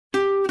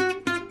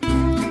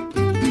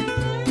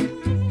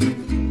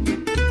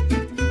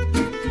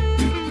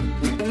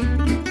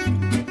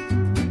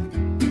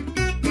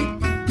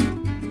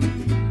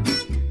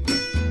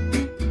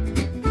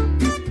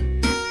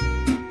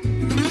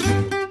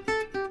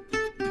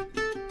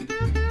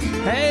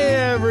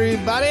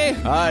everybody.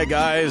 Hi,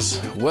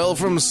 guys. Well,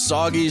 from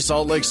soggy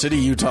Salt Lake City,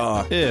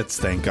 Utah. It's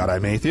Thank God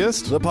I'm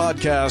Atheist. The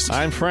podcast.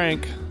 I'm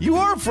Frank. You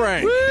are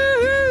Frank.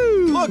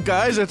 Woohoo! Look,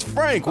 guys, it's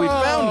Frank. We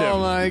found him. Oh,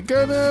 my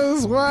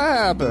goodness. What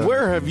happened?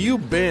 Where have you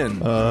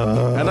been?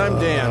 And I'm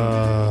Dan,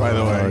 by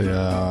the way.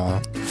 Yeah.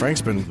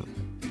 Frank's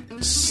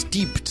been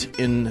steeped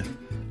in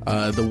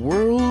the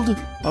world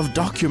of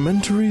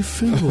documentary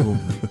film.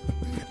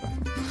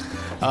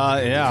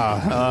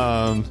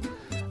 I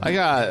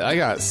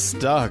got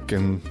stuck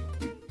in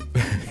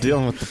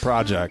dealing with the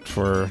project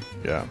for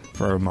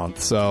a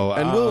month. So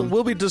And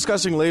we'll be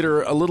discussing a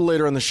little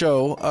later in the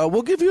show.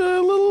 We'll give you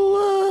a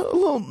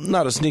little,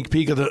 not a sneak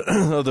peek of the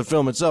of the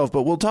film itself,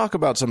 but we'll talk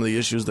about some of the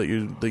issues that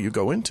you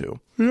go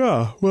into.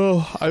 Yeah,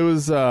 well, I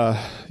was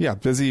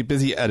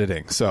busy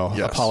editing, so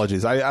Yes.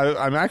 apologies.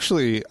 I'm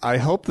actually, I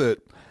hope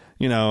that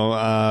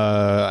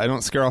I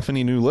don't scare off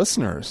any new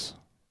listeners.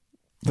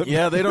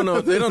 Yeah, they don't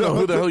know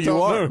who the hell you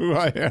are. Know who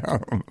I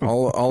am.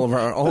 All of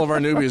our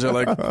newbies are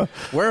like,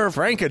 where are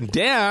Frank and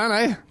Dan.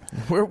 I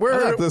where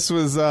thought this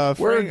was where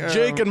Frank, are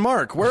Jake and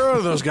Mark? Where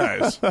are those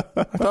guys? I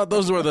thought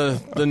those were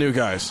the new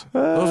guys.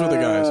 Those were the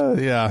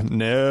guys. Yeah,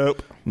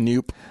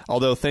 nope.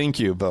 Although, Thank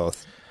you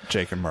both,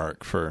 Jake and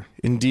Mark, for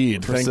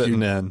indeed, thank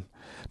sitting you. in.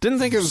 Didn't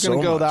think it was going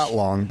to go that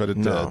long, but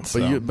it did.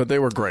 So. But they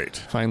were great.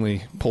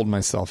 Finally pulled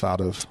myself out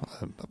of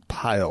a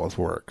pile of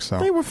work. So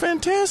They were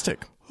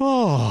fantastic.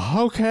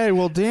 Oh, okay.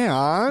 Well,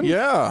 Dan.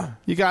 Yeah.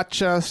 You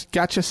got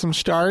you some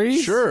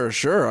stories? Sure.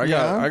 I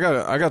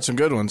got some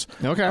good ones.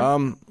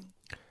 Okay.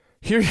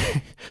 Here,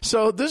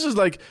 so this is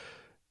like,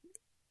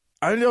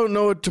 I don't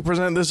know what to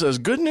present this as,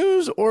 good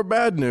news or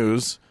bad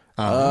news.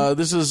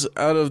 This is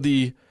out of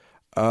the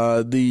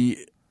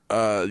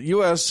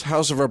U.S.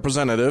 House of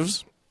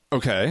Representatives.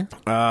 Okay.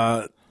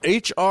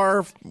 H.R.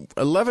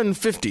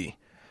 1150.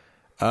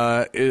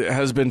 It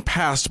has been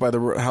passed by the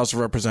House of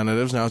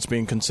Representatives. Now it's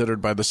being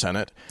considered by the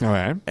Senate. All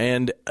right.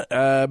 And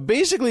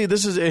basically,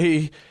 this is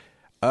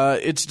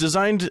it's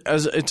designed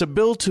as it's a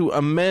bill to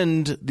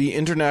amend the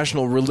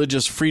International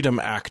Religious Freedom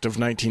Act of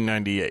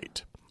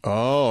 1998.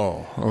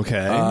 Oh,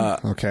 okay.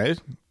 Okay.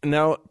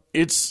 Now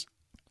it's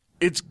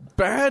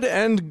bad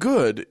and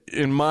good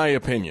in my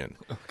opinion.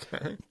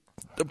 Okay.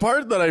 The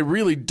part that I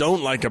really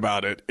don't like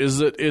about it is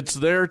that it's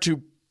there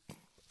to,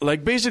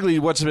 like, basically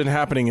what's been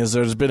happening is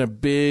there's been a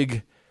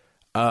big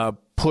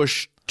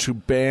push to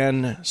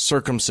ban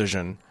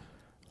circumcision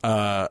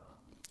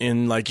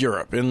in, like,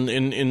 Europe,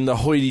 in the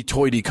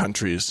hoity-toity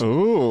countries.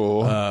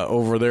 Ooh.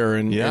 Over there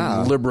in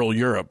liberal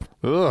Europe.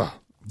 Ugh.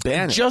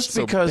 Ban it. Just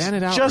So because, ban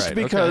it outright. just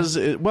because,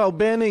 Okay.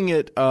 banning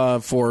it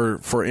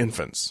for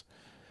infants.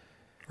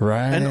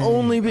 Right.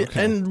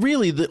 And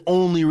really the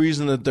only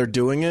reason that they're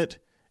doing it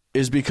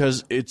is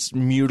because it's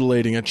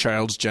mutilating a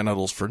child's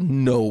genitals for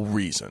no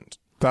reason.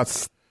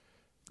 That's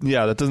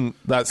not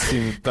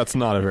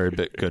a very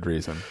good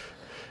reason.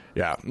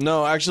 Yeah.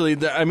 No, actually,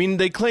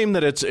 they claim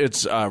that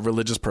it's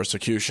religious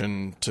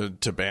persecution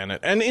to ban it.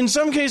 And in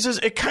some cases,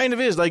 it kind of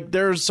is. Like,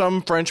 there's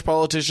some French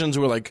politicians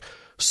who are, like,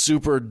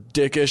 super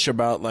dickish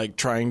about, like,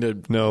 trying to...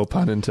 No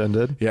pun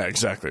intended. Yeah,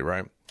 exactly,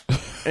 right.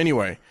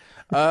 Anyway,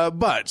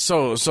 but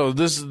so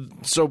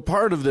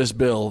part of this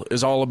bill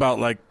is all about,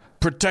 like,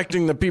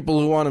 protecting the people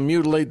who want to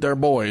mutilate their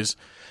boys.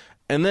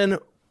 And then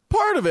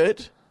part of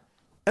it,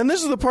 and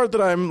this is the part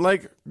that I'm,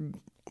 like,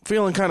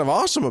 feeling kind of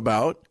awesome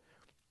about,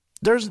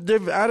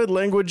 they've added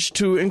language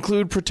to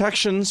include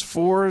protections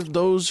for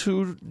those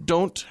who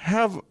don't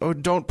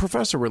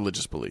profess a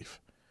religious belief.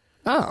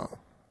 Oh.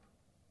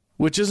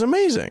 Which is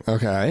amazing.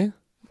 Okay.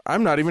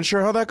 I'm not even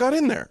sure how that got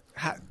in there.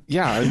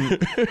 Yeah.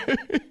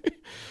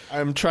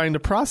 I'm trying to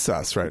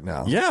process right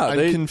now. Yeah.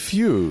 I'm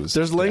confused.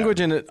 There's language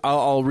in it.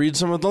 I'll read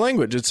some of the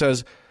language. It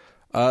says,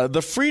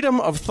 the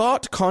freedom of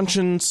thought,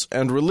 conscience,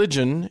 and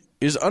religion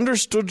is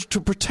understood to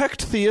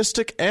protect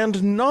theistic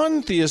and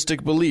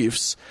non-theistic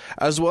beliefs,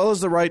 as well as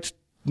the right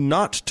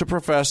not to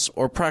profess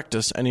or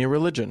practice any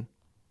religion.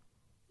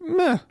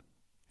 Meh.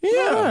 Yeah.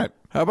 All right.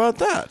 How about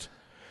that?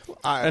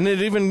 And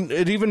it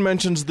even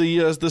mentions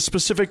the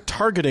specific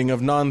targeting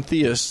of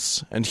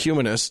non-theists and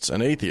humanists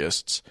and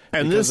atheists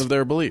because of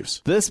their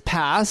beliefs. This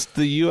passed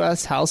the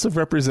U.S. House of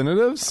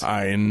Representatives?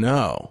 I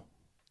know.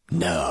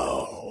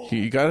 No.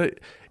 You got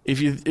it. If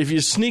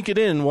you sneak it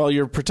in while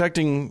you're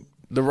protecting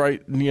the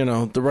right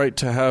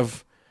to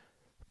have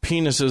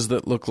penises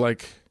that look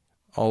like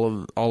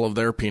all of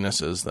their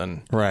penises,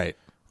 then right.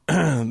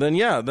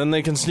 then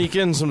they can sneak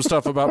in some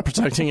stuff about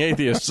protecting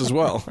atheists as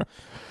well.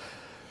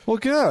 Well,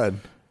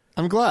 good.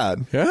 I'm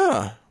glad.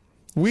 Yeah.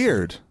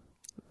 Weird.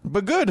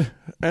 But good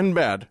and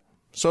bad.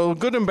 So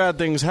good and bad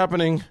things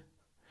happening.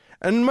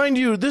 And mind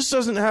you, this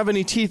doesn't have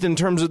any teeth in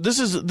terms of this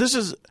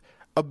is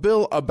a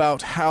bill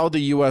about how the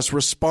U.S.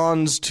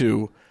 responds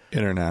to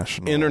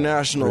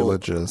international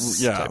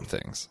religious type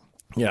things.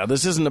 Yeah,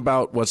 this isn't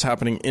about what's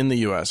happening in the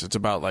U.S. It's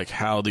about, like,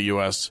 how the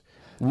U.S.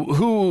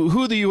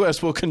 who the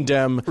U.S. will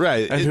condemn,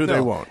 right, and who they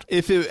won't.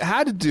 If it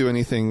had to do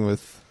anything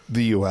with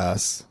the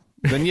U.S.,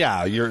 then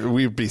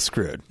we'd be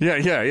screwed.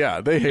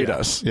 Yeah. They hate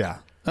us. Yeah.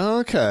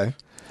 Okay.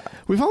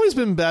 We've always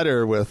been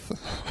better with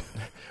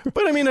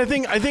But I mean, I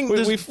think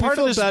this we part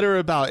feel of this. better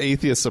about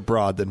atheists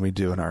abroad than we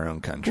do in our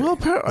own country. Well,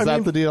 Is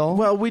that the deal?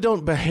 Well, we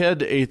don't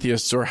behead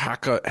atheists or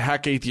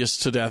hack atheists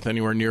to death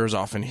anywhere near as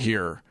often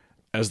here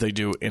as they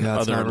do in Yeah,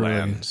 it's other not really-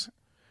 lands.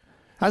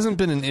 Hasn't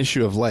been an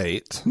issue of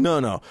late.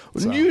 No.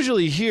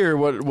 Usually here,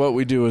 what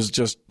we do is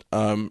just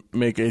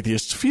make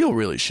atheists feel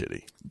really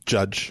shitty.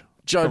 Judge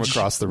from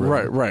across the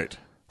room. Right.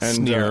 And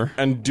Sneer.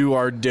 and do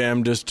our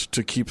damnedest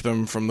to keep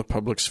them from the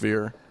public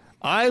sphere.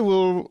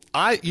 You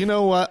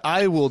know what?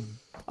 I will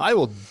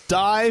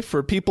die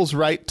for people's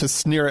right to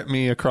sneer at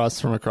me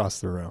from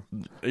across the room.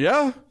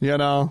 Yeah. You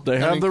know? They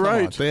have the come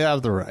right. on. They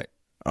have the right.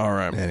 All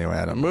right. Anyway,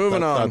 I don't know.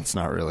 Moving on. That's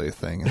not really a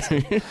thing. Is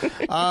it?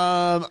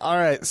 All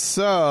right.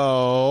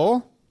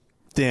 So,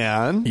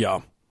 Dan, Yeah.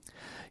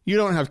 you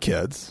don't have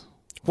kids,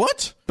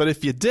 What? but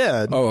if you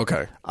did, Oh,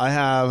 okay. I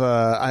have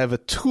a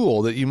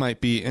tool that you might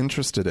be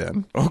interested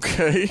in.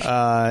 Okay.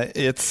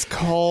 It's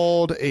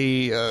called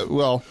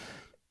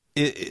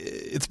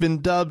it's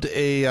been dubbed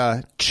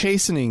a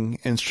chastening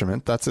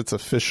instrument. That's its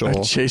official.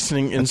 A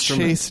chastening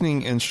instrument.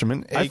 Chastening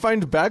instrument. I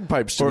find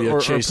bagpipes to be a or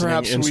chastening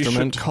perhaps instrument.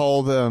 we should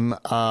call them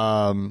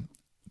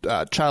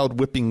child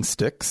whipping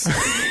sticks.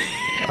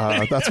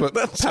 That's what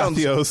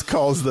Patheos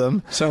calls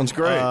them. Sounds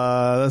great.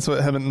 That's what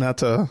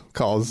Heminata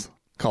calls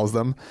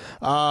them.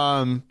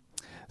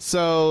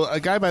 So a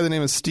guy by the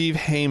name of Steve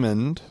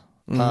Haymond,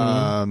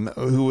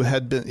 who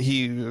had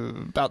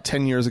been about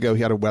 10 years ago,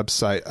 he had a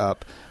website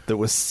up that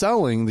was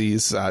selling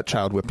these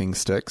child whipping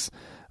sticks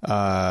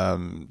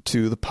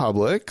to the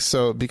public.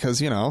 So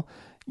because you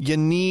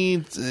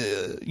need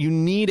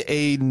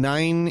a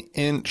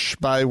 9-inch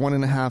by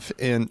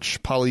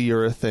 1.5-inch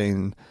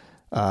polyurethane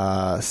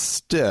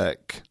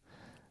stick.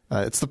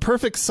 It's the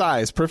perfect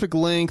size, perfect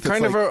length.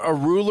 Kind of a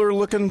ruler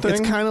looking thing.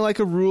 It's kind of like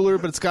a ruler,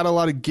 but it's got a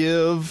lot of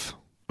give.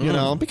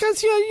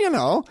 Because you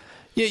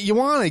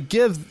want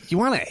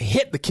to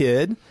hit the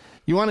kid,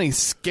 you want to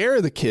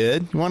scare the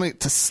kid, you want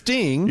it to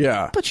sting.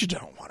 Yeah. But you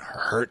don't want to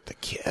hurt the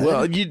kid.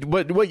 Well,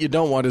 what you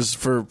don't want is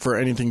for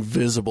anything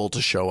visible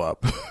to show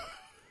up.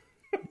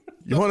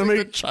 You want to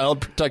make Child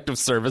Protective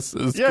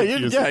Services.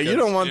 you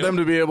don't want them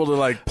to be able to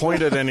like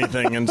point at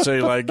anything and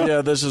say like,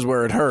 yeah, this is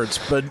where it hurts.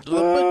 But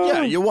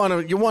yeah, you want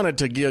it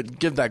to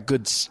give that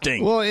good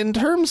sting. Well, in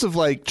terms of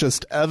like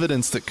just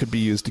evidence that could be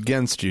used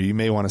against you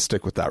may want to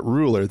stick with that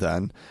ruler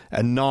then,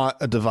 and not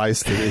a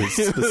device that is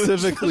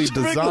specifically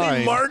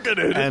designed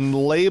marketed and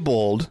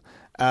labeled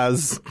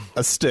as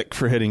a stick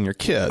for hitting your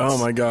kids. Oh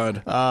my God.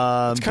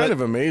 It's kind of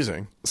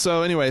amazing.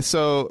 So anyway,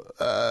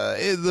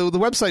 the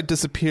website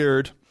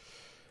disappeared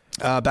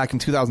back in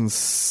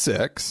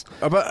 2006.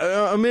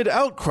 Amid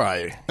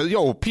outcry.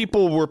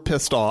 People were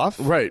pissed off.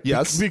 Right.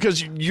 Yes.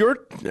 Because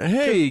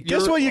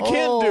guess what you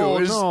can't do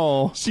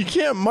is you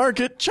can't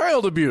market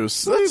child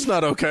abuse. That's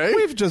not okay.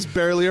 We've just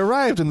barely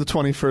arrived in the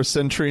 21st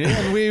century,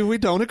 and we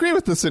don't agree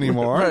with this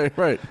anymore.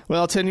 Right.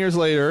 Well, 10 years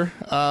later,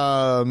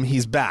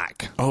 he's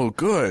back. Oh,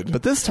 good.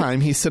 But this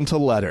time he sent a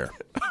letter.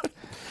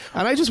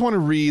 And I just want to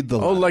read the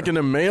letter. Oh, like in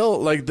a mail?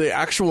 Like the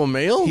actual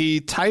mail? He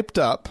typed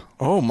up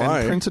and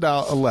printed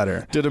out a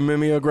letter. Did a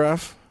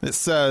mimeograph? It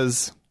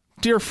says,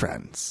 "Dear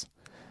friends,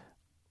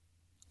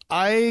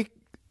 it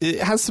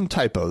has some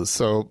typos,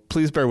 so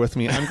please bear with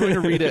me. I'm going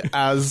to read it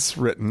as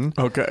written.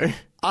 Okay.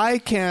 I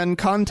can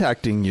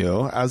contacting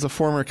you as a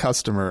former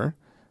customer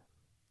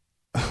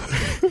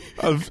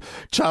of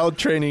Child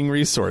Training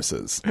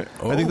Resources."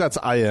 I think that's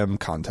I am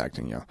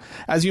contacting you.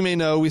 As you may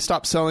know, we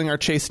stopped selling our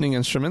chastening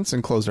instruments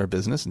and closed our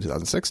business in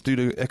 2006 due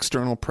to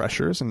external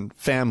pressures and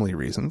family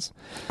reasons.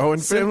 Oh,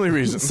 and family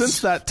reasons.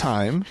 Since that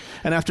time,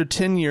 and after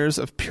 10 years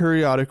of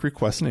periodic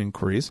requests and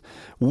inquiries,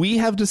 we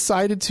have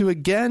decided to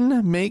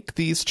again make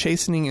these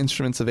chastening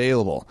instruments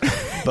available,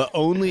 but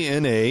only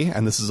in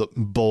and this is a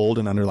bold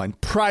and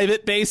underlined,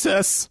 private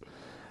basis,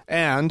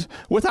 and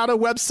without a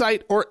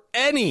website or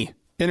any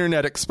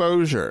internet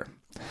exposure.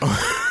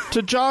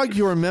 To jog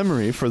your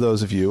memory, for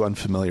those of you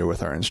unfamiliar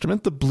with our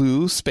instrument, the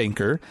Blue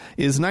Spanker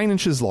is 9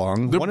 inches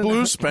long. The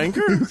Blue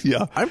Spanker?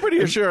 Yeah. I'm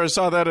pretty sure I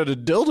saw that at a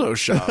dildo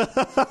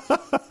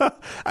shop.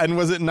 And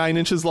was it 9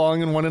 inches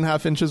long and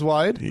 1.5 inches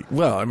wide?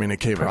 Well, I mean, it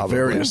came in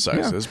various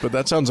sizes, but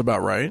that sounds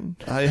about right.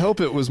 I hope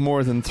it was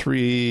more than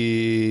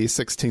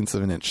 3/16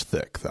 of an inch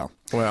thick, though.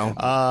 Well,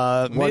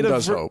 one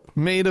does hope.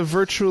 Made of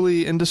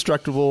virtually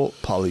indestructible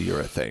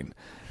polyurethane.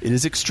 It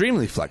is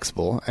extremely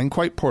flexible and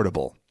quite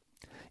portable.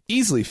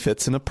 Easily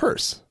fits in a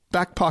purse,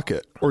 back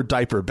pocket, or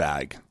diaper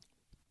bag.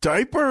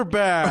 Diaper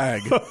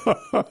bag.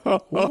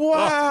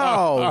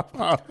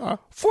 Wow.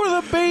 For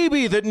the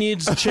baby that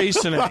needs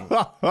chastening.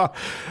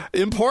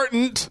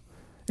 Important.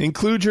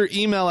 Include your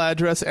email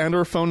address and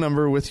or phone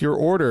number with your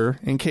order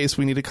in case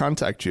we need to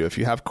contact you. If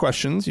you have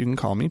questions, you can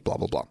call me, blah,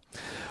 blah,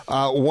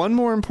 blah. One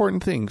more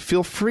important thing.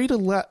 Feel free to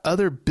let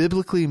other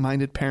biblically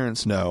minded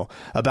parents know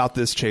about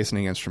this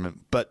chastening instrument,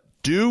 but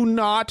do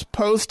not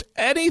post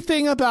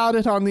anything about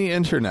it on the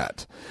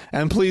internet.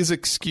 And please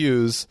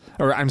please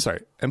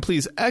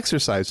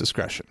exercise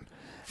discretion.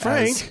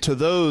 Frank, to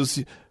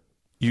those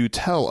you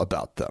tell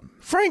about them.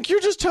 Frank, you're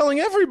just telling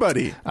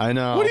everybody. I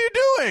know. What are you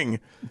doing?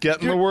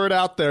 Getting the word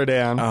out there,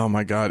 Dan. Oh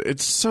my God,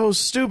 it's so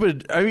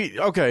stupid. I mean,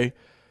 okay.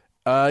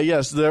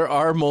 Yes, there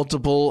are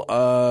multiple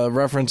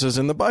references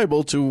in the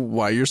Bible to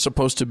why you're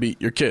supposed to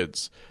beat your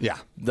kids. Yeah.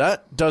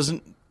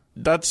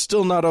 That's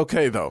still not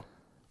okay, though.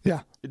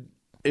 Yeah.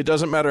 It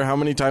doesn't matter how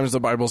many times the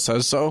Bible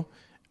says so.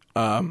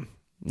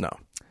 No.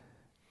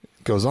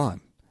 Goes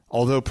on.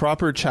 Although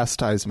proper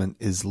chastisement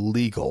is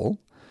legal,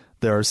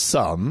 there are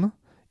some,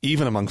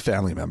 even among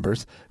family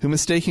members, who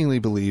mistakenly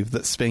believe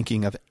that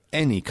spanking of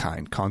any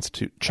kind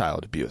constitute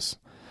child abuse.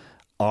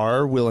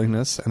 Our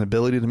willingness and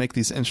ability to make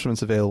these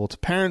instruments available to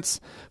parents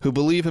who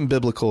believe in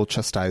biblical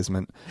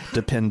chastisement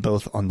depend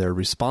both on their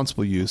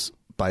responsible use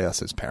by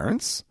us as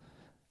parents,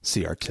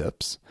 see our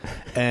tips,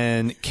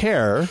 and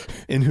care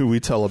in who we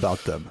tell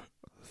about them.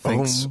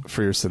 Thanks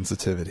for your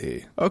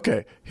sensitivity.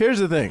 Okay, here's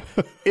the thing.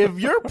 If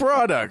your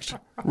product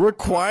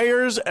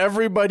requires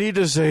everybody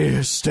to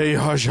stay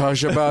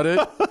hush-hush about it,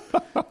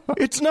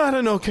 it's not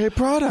an okay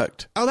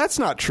product. Oh, that's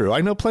not true.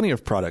 I know plenty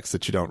of products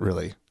that you don't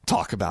really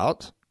talk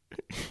about.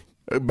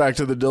 Back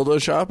to the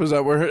dildo shop? Is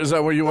that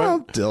where you went? Well,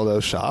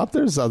 dildo shop.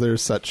 There's other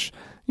such,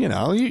 you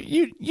know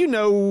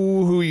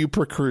who you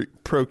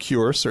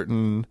procure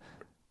certain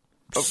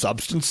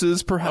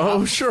substances, perhaps.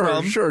 Oh,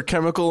 sure.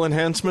 Chemical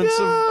enhancements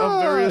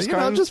of various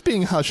kinds. Just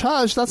being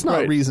hush-hush, that's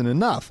not reason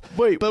enough.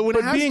 Wait, but when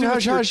it has being to do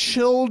with your hush-hush,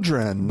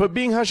 children... But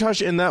being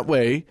hush-hush in that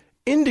way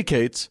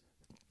indicates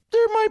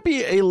there might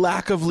be a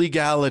lack of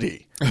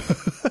legality.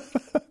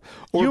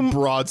 Or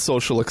broad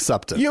social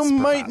acceptance. You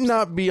might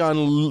not be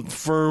on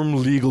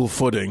firm legal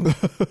footing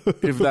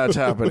if that's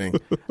happening.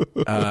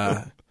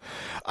 I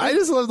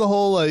just love the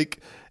whole,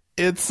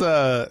 it's,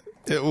 what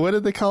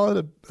did they call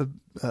it?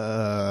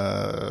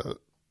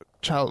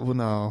 Child, well,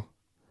 no.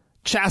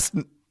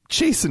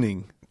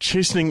 Chastening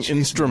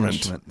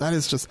instrument. That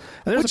is just,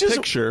 and there's a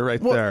picture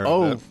right there.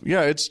 Oh,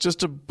 yeah, it's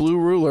just a blue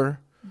ruler.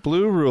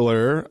 Blue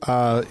ruler.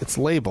 It's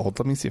labeled.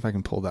 Let me see if I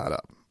can pull that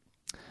up.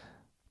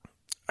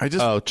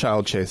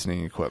 Child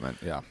chastening equipment.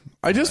 Yeah.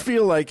 I just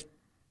feel like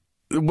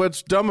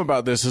what's dumb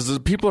about this is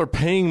that people are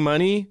paying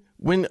money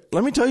when,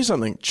 let me tell you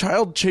something,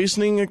 child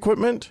chastening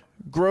equipment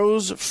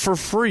grows for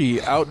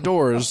free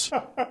outdoors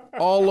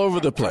all over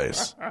the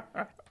place.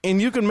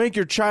 And you can make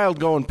your child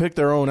go and pick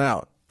their own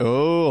out.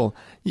 Oh,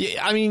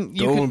 yeah. I mean,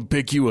 go and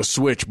pick you a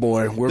Switch,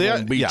 boy. We're going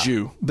to beat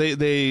you.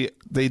 They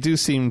do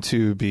seem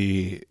to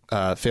be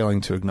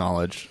failing to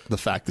acknowledge the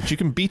fact that you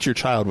can beat your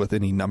child with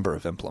any number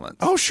of implements.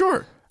 Oh,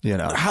 sure. You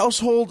know,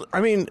 household.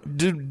 I mean,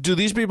 do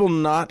these people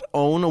not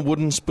own a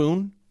wooden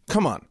spoon?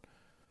 Come on.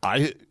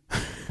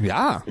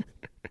 Yeah.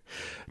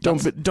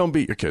 Don't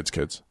beat your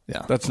kids.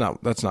 Yeah. That's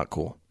not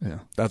cool. Yeah.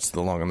 That's the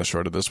long and the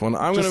short of this one.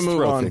 I'm going to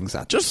move on. Things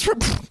at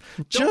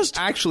just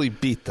actually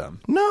beat them.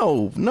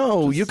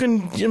 No. You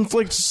can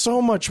inflict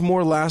so much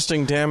more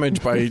lasting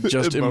damage by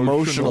just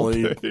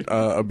emotionally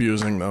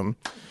abusing them.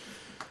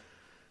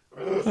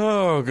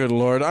 Oh, good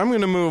Lord. I'm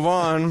going to move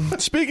on.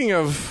 Speaking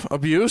of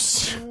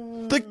abuse,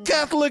 the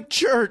Catholic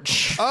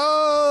Church.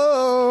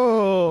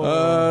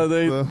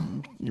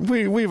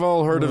 We've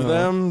all heard of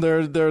them.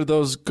 They're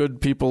those good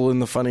people in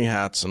the funny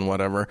hats and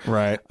whatever.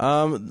 Right.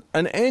 An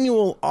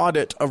annual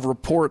audit of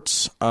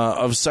reports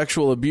of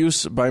sexual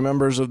abuse by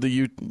members of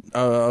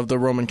the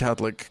Roman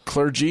Catholic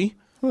clergy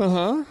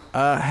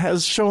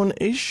has shown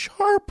a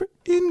sharp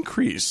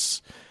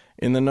increase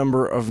in the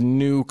number of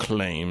new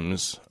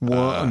claims.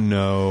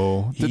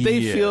 No. Did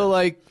they feel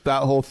like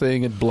that whole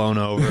thing had blown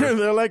over?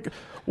 They're like,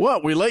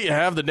 what? We let you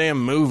have the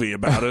damn movie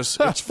about us.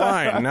 It's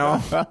fine. Now,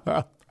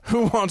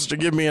 who wants to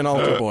give me an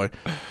altar boy?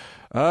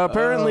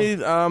 Apparently,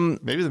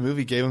 maybe the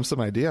movie gave him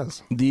some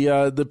ideas.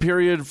 The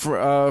period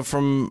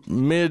from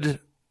mid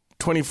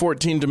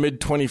 2014 to mid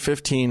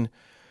 2015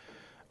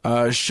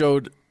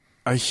 showed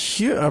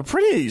a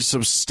pretty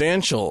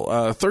substantial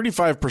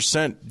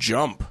 35%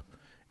 jump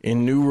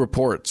in new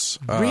reports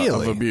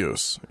of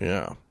abuse.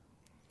 Yeah.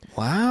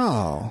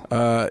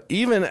 Wow.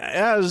 Even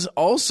as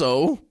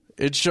also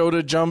it showed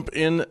a jump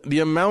in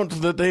the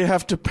amount that they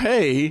have to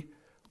pay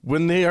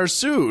when they are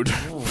sued.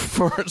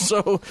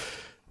 So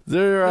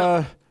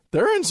they're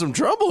in some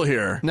trouble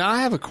here. Now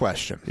I have a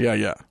question.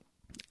 Yeah.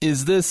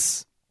 Does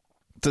this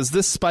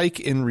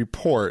spike in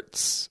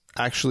reports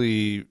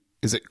actually,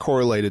 is it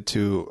correlated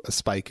to a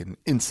spike in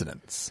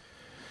incidents?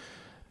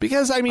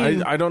 Because I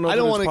mean, I don't know. I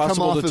don't want to come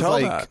off as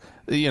that.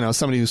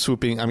 Somebody who's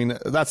swooping. I mean,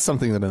 that's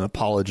something that an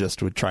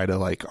apologist would try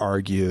to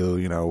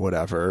argue,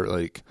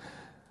 whatever.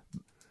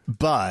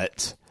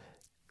 But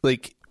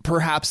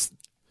perhaps,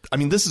 I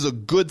mean, this is a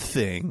good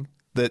thing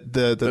that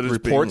the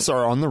reports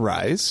are on the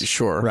rise.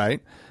 Sure.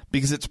 Right?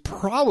 Because it's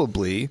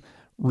probably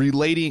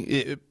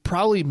it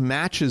probably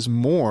matches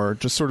more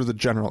just sort of the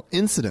general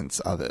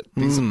incidence of it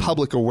because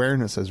public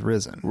awareness has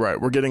risen.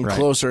 Right. We're getting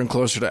closer and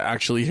closer to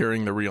actually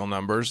hearing the real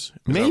numbers.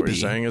 Is that what you're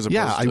saying?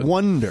 I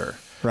wonder.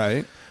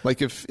 Right.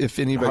 If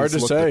anybody's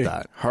looked at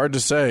that. Hard to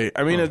say.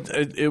 I mean,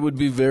 it would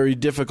be very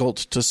difficult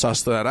to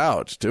suss that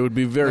out. It would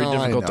be very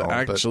difficult to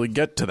actually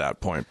get to that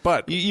point.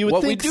 But you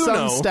would think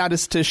some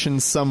statistician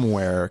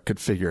somewhere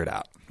could figure it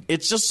out.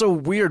 it's just so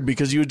weird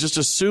because you would just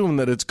assume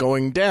that it's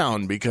going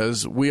down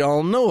because we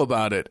all know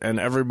about it and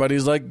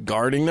everybody's like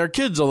guarding their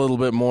kids a little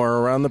bit more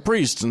around the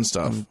priests and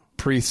stuff.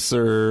 Priests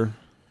are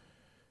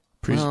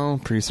priests.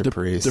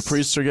 The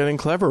priests are getting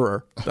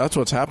cleverer. That's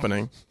what's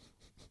happening.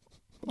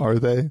 Are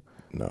they?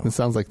 No. It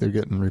sounds like they're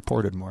getting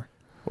reported more.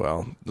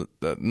 Well,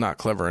 not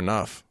clever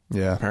enough.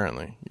 Yeah.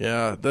 Apparently.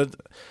 Yeah.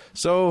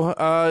 There's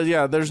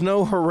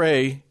no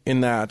hooray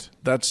in that.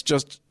 That's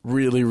just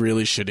really,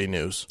 really shitty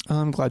news.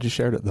 I'm glad you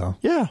shared it, though.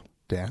 Yeah.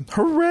 Dan.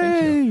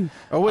 Hooray!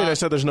 Oh, wait, I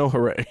said there's no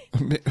hooray.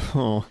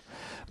 Oh,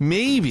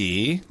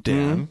 maybe,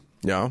 Dan,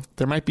 Yeah.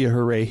 there might be a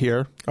hooray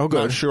here. Oh,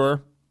 good. Not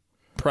sure.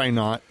 Probably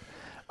not.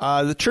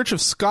 The Church of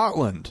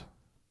Scotland.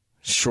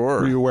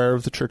 Sure. Were you aware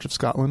of the Church of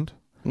Scotland?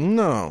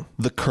 No.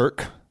 The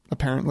Kirk,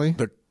 apparently.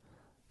 The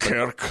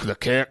Kirk. The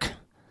Kirk.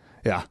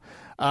 Yeah.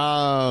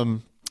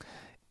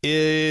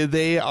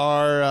 They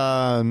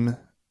are,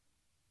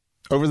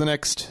 over the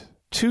next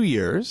 2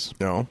 years,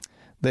 No.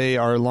 they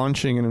are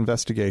launching an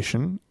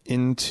investigation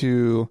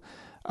into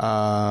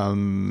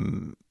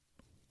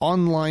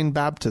online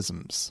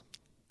baptisms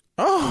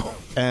Oh,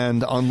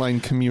 and online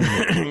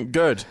communion.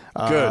 good.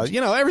 Good.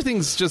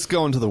 Everything's just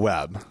going to the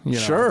web.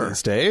 Sure.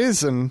 These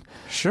days, and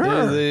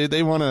Sure.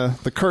 they want to.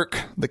 The Kirk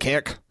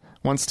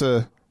wants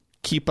to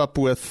keep up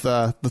with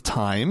the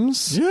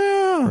times.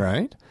 Yeah.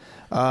 Right.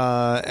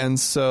 And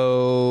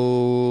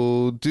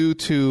so, due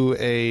to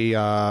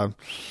a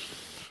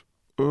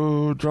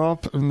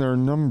drop in their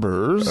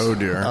numbers, Oh,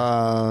 dear.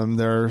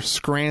 they're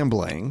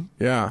scrambling,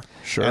 Yeah.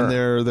 Sure. and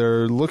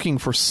they're looking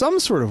for some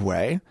sort of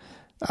way,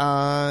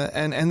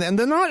 and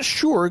they're not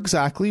sure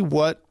exactly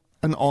what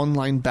an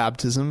online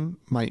baptism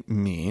might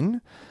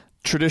mean.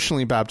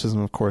 Traditionally, baptism,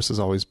 of course, has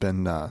always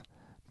been done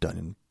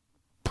in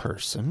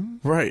person.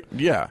 Right.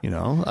 Yeah.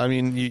 I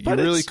mean, you But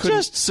really it's couldn't.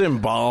 just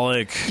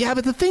symbolic. Yeah,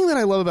 but the thing that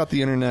I love about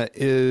the internet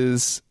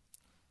is,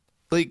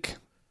 like,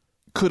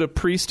 could a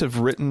priest have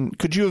written?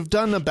 Could you have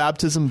done a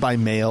baptism by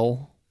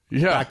mail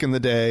Yeah. back in the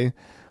day?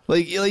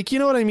 Like you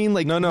know what I mean?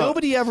 Like, No.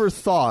 nobody ever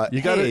thought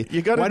You gotta- hey,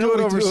 you gotta why do don't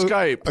it we over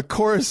Skype. a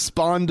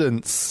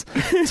correspondence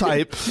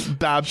type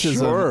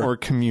baptism Sure. or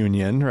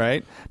communion,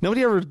 right?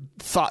 Nobody ever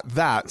thought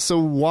that. So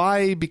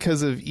why,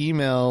 because of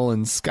email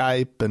and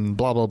Skype and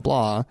blah blah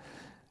blah?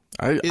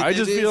 I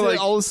just feel like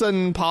all of a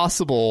sudden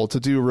possible to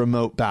do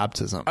remote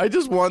baptism. I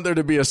just want there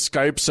to be a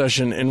Skype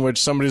session in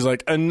which somebody's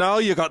like, and now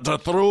you got to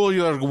throw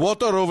your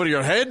water over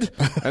your head,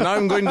 and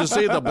I'm going to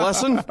say the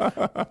blessing.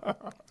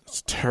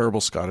 It's terrible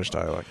Scottish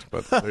dialect,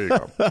 but there you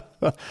go.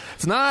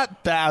 It's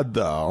not bad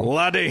though.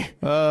 Laddie.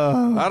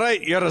 All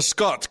right, you're a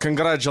Scot.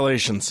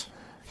 Congratulations.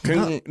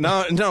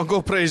 Now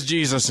go praise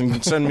Jesus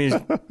and send me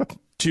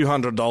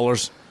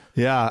 $200.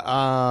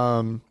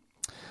 Yeah.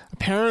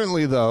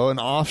 Apparently, though, an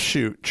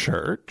offshoot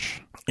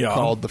church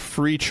called the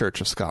Free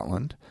Church of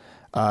Scotland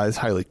is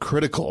highly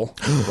critical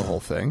of the whole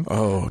thing.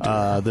 Oh,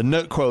 dear. The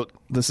note quote,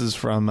 this is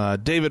from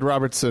David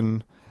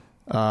Robertson.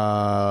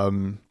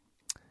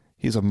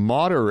 He's a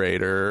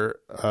moderator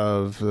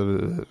of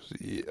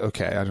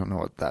okay, I don't know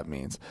what that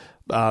means.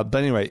 But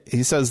anyway,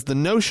 he says the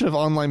notion of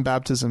online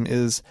baptism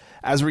is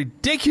as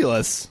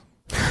ridiculous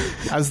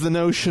as the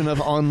notion of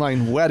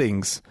online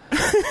weddings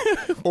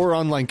or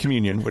online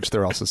communion, which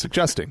they're also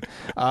suggesting.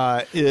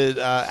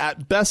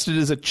 At best, it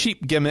is a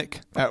cheap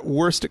gimmick. At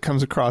worst, it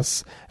comes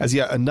across as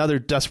yet another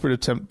desperate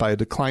attempt by a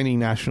declining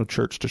national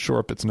church to shore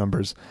up its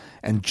numbers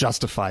and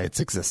justify its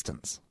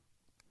existence.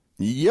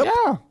 Yep.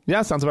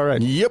 Yeah, sounds about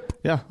right. Yep.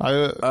 Yeah.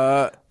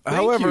 Thank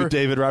However, you,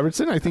 David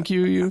Robertson. I think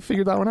you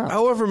figured that one out.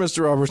 However,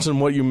 Mr. Robertson,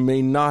 what you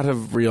may not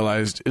have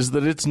realized is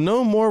that it's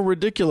no more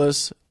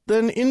ridiculous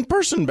than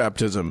in-person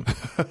baptism.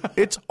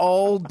 It's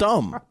all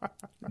dumb.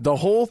 The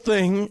whole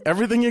thing,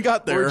 everything you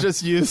got there. We're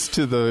just used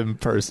to the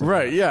in-person.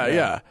 Right,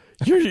 yeah.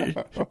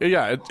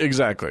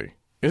 Exactly.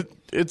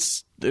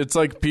 It's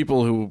like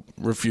people who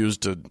refuse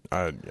to,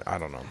 I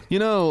don't know.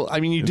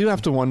 You do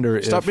have to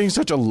wonder Stop being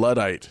such a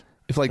Luddite.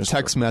 if like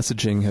text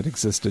messaging had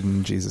existed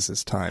in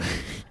Jesus' time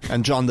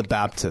and John the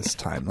Baptist's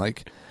time,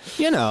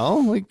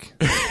 how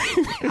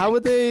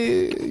would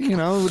they,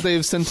 would they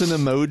have sent an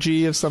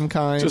emoji of some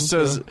kind? Just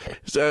says,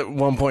 at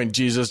one point,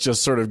 Jesus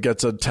just sort of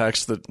gets a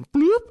text that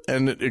bloop,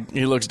 and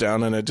he looks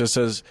down and it just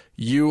says,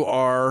 you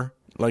are,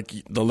 like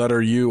the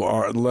letter U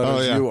are,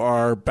 you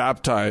are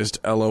baptized,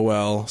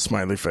 LOL,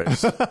 smiley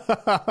face.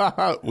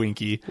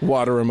 Winky.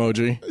 Water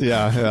emoji.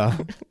 Yeah.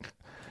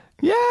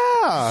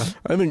 Yeah.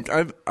 I think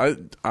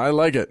I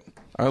like it.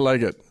 I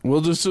like it.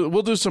 We'll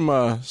do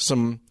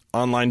some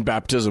online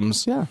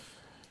baptisms. Yeah.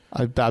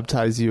 I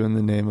baptize you in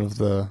the name of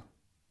the.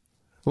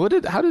 How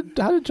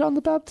did John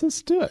the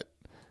Baptist do it?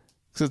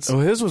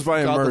 His was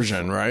by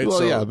immersion, right? Well,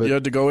 so yeah, but you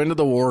had to go into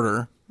the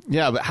water.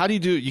 Yeah, but how do you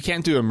do? You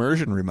can't do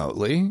immersion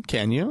remotely,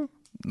 can you?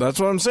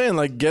 That's what I'm saying.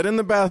 Like, get in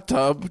the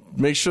bathtub,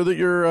 make sure that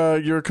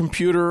your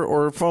computer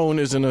or phone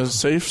is in a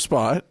safe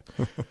spot.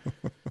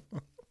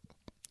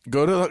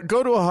 Go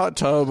to a hot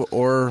tub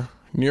or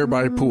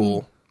nearby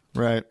pool,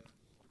 Right.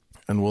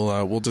 and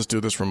we'll just do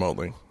this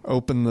remotely.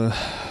 Open the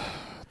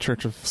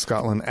Church of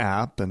Scotland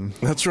app, and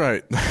That's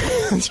right.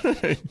 That's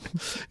right.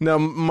 Now,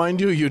 mind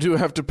you, you do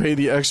have to pay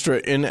the extra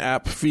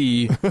in-app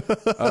fee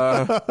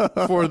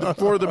for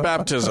the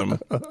baptism.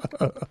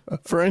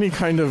 For any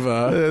kind of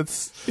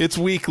it's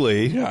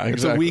weekly. Yeah, It's a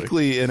exactly.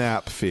 weekly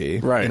in-app fee.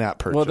 right In-app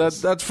purchase. Well,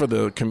 that's for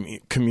the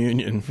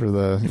communion. for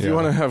the. If you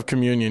want to have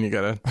communion, you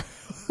gotta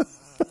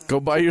go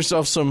buy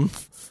yourself some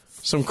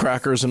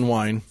crackers and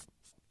wine,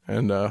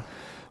 and I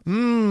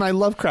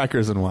love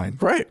crackers and wine.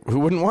 right. Who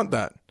wouldn't want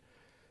that?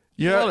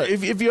 Yeah, Love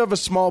it. if you have a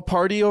small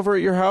party over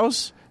at your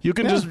house, you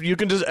can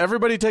just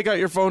everybody take out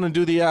your phone and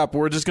do the app.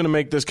 We're just going to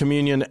make this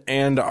communion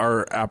and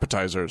our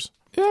appetizers.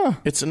 Yeah.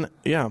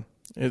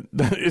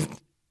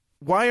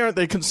 Why aren't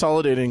they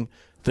consolidating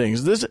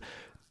things? This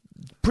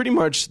pretty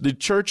much the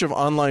Church of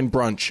Online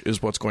Brunch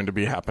is what's going to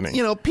be happening.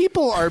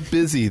 People are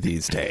busy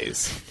these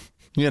days.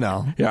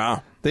 Yeah.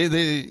 They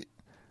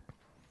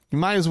you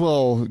might as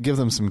well give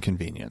them some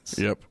convenience.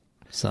 Yep.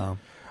 So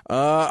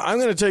I'm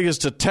going to take us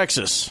to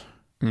Texas.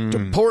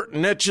 To Port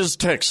Neches,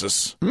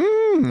 Texas.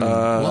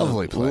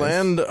 lovely place.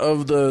 Land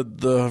of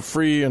the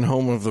free and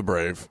home of the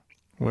brave.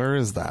 Where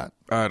is that?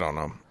 I don't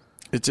know.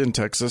 It's in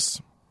Texas.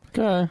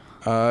 Okay.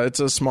 It's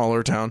a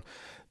smaller town.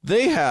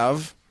 They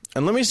have,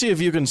 and let me see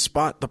if you can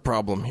spot the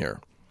problem here.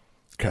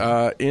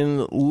 Okay.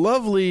 In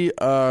lovely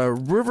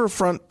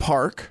Riverfront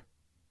Park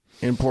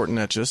in Port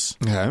Neches,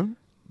 Okay.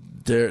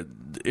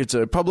 it's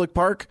a public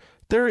park.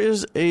 There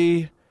is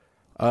a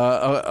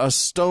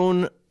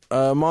stone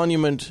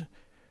monument.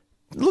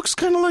 Looks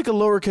kind of like a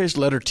lowercase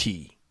letter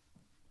T.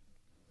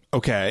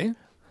 Okay.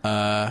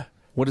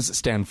 What does it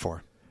stand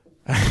for?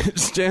 It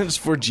stands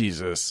for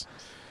Jesus.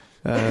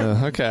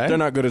 Okay. They're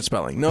not good at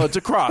spelling. No, it's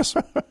a cross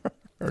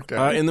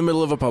Okay. in the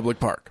middle of a public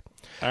park.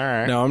 All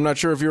right. Now, I'm not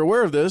sure if you're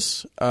aware of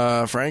this,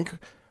 Frank,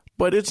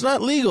 but it's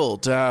not legal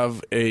to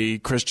have a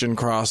Christian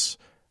cross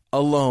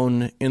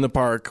alone in the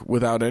park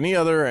without any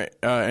other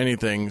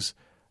anythings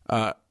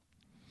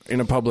in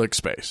a public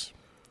space.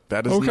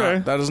 That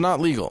is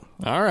not legal.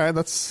 All right.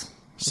 That's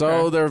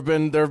So there have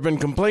been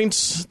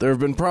complaints, there have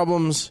been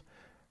problems,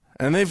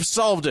 and they've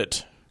solved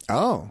it.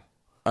 oh.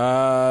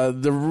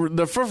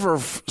 The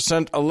FRF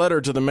sent a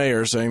letter to the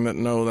mayor saying that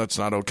no, that's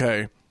not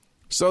okay.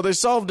 So they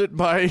solved it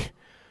by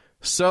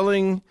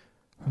selling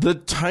the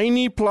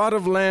tiny plot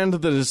of land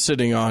that is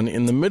sitting on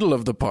in the middle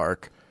of the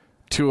park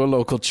to a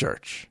local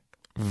church.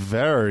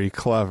 Very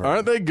clever.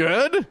 Aren't they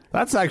good?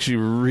 That's actually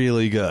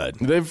really good.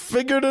 They've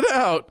figured it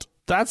out.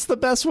 That's the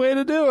best way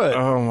to do it.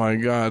 Oh my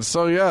God!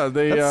 So yeah,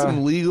 That's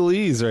some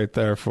legalese right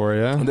there for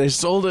you. they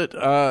sold it.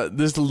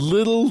 This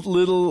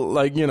little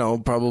like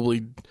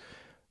probably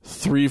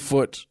 3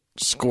 foot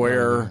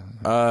square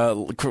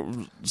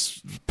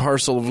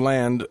parcel of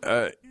land.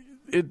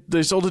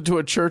 They sold it to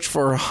a church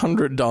for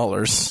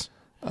 $100.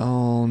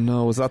 Oh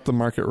no, was that the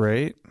market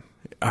rate?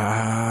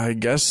 I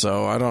guess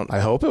so. I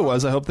hope it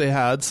was. I hope they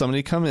had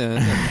somebody come in.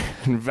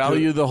 And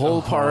value the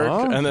whole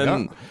park and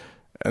then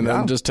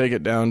then just take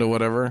it down to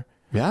whatever.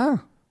 Yeah.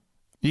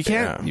 You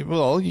can't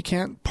you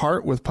can't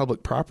part with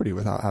public property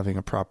without having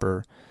a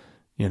proper,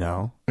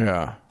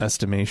 Yeah.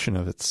 estimation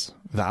of its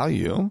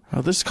value.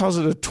 Well, this calls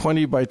it a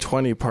 20 by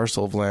 20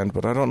 parcel of land,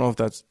 but I don't know if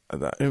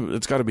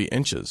it's got to be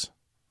inches.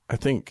 I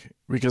think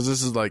because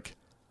this is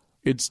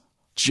it's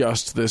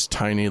just this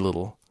tiny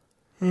little.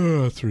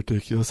 Oh, that's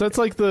ridiculous. That's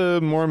like the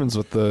Mormons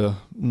with the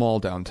mall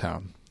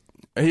downtown.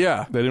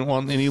 Yeah. They didn't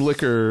want any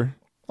liquor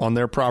on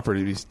their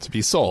property to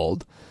be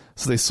sold,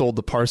 so they sold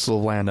the parcel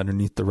of land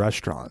underneath the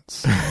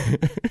restaurants.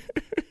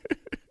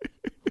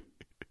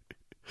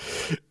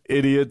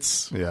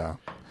 Idiots. Yeah.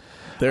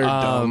 They're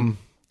dumb.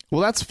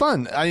 Well, that's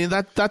fun. I mean,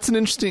 that's an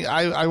interesting.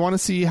 I want to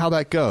see how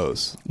that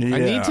goes. Yeah. I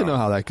need to know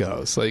how that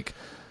goes.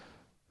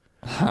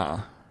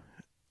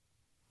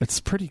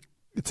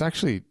 It's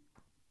actually.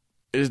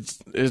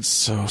 It's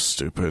so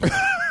stupid.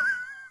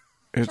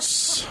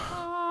 It's.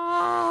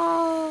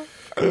 All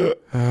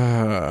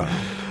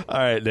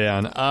right,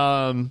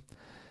 Dan.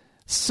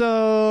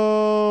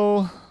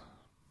 So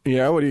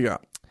Yeah, what do you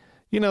got?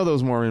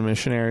 those Mormon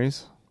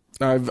missionaries.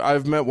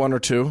 I've met one or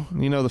two.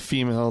 The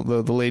female,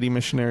 the lady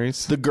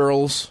missionaries. The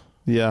girls.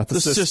 Yeah, the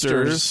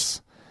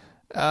sisters.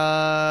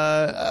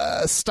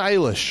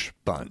 Stylish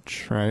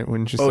bunch, right?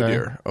 Wouldn't you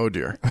say? Oh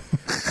dear.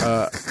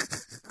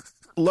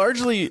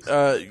 Largely,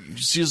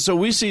 so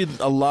we see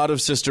a lot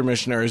of sister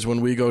missionaries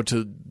when we go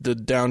to the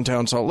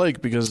downtown Salt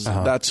Lake because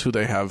that's who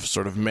they have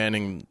sort of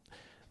manning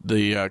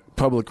the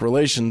public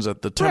relations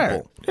at the temple.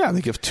 Right. Yeah,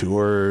 they give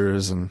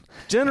tours and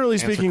Generally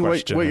speaking,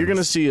 what you're going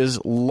to see is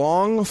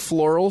long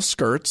floral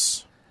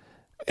skirts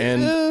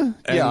and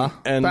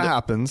that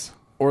happens.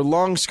 Or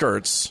long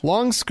skirts.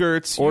 Long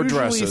skirts Or usually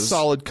dresses.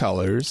 solid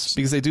colors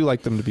because they do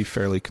like them to be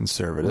fairly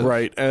conservative.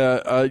 Right.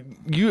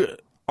 You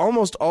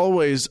almost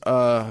always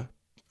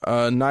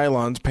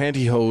nylons,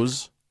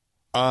 pantyhose.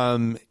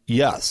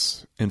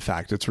 Yes. In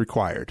fact, it's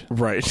required.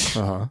 Right.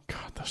 Uh-huh.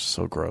 God, that's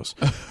so gross.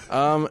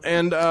 And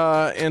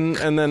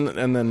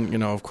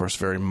then of course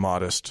very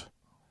modest.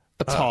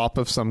 A top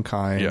of some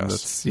kind.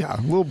 Yes. That's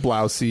a little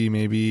blousey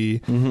maybe.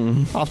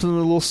 Mm-hmm. Often a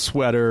little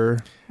sweater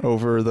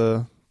over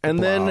the And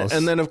blouse.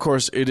 then, of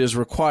course, it is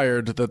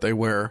required that they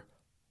wear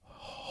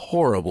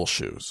horrible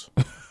shoes.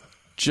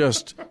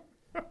 Just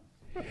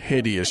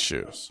hideous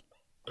shoes.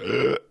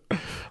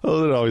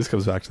 Oh, it always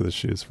comes back to the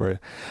shoes for you.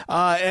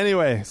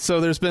 Anyway,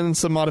 so there's been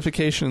some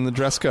modification in the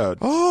dress code.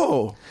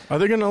 Oh, are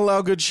they going to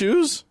allow good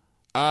shoes?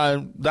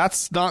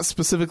 That's not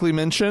specifically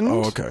mentioned.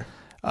 Oh, okay.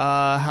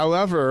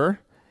 However,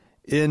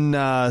 in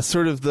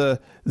sort of the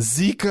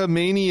Zika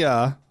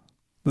mania,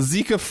 the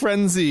Zika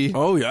frenzy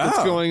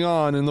that's going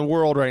on in the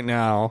world right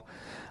now,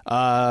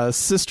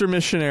 sister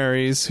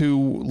missionaries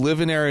who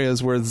live in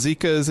areas where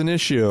Zika is an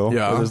issue,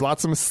 where there's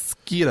lots of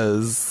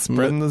mosquitoes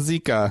spreading the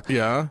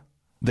Zika,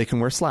 they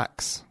can wear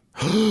slacks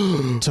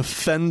to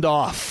fend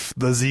off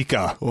the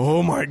Zika.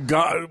 Oh, my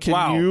God.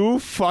 Can you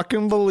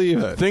fucking believe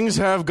it? Things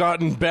have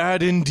gotten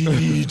bad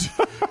indeed.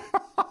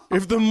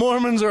 If the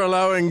Mormons are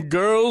allowing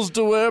girls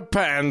to wear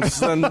pants,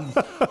 then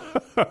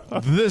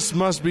this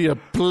must be a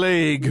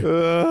plague.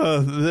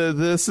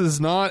 This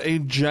is not a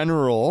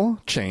general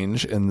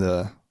change in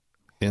the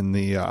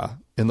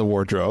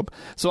wardrobe.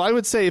 So I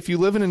would say if you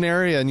live in an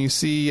area and you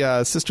see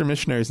sister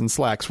missionaries in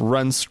slacks,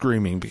 run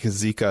screaming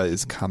because Zika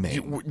is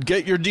coming.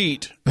 Get your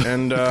DEET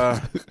and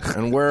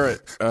wear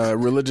it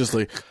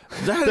religiously.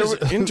 That is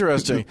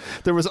interesting.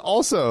 There was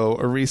also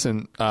a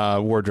recent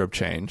wardrobe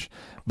change,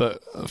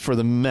 but for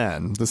the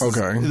men. This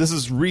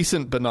is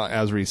recent, but not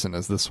as recent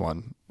as this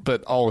one,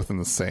 but all within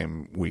the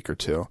same week or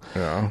two.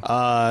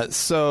 Yeah.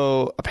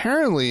 So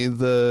apparently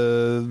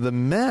the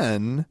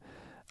men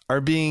are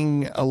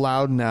being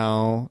allowed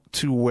now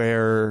to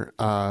wear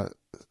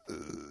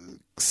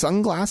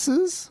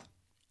sunglasses.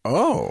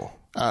 Oh.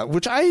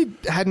 Which I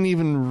hadn't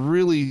even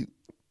really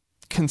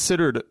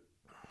considered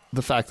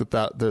the fact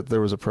that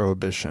there was a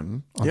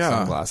prohibition on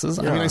sunglasses.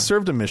 I mean, I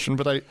served a mission,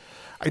 but I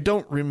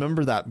don't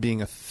remember that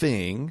being a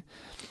thing.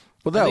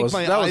 Well, that was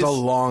a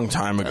long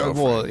time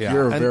ago.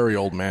 You're a very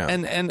old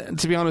man. And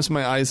to be honest,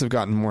 my eyes have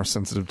gotten more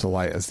sensitive to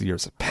light as the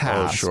years have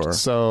passed. Oh, sure.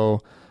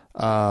 So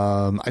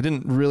I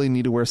didn't really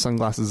need to wear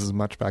sunglasses as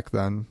much back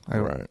then.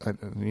 I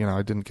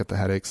didn't get the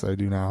headaches that I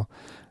do now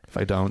if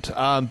I don't.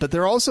 But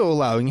they're also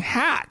allowing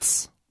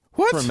hats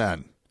for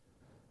men.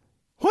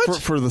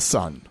 What? For the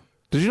sun.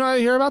 Did you not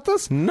hear about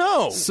this?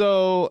 No.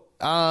 So,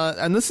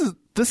 and this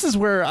is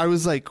where I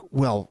was like,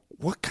 well,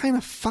 what kind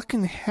of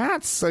fucking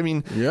hats? I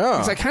mean,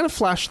 because I kind of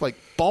flashed like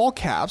ball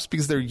caps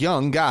because they're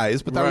young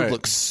guys, but that would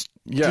look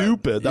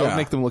stupid. That would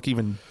make them look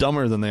even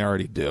dumber than they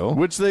already do.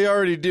 Which they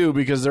already do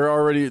because they're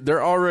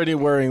already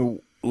wearing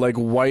like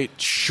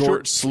white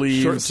short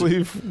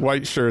sleeve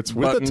white shirts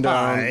with a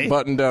tie,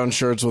 button down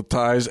shirts with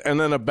ties, and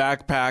then a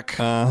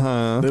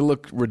backpack. They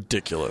look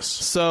ridiculous.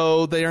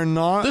 So they are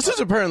not. This is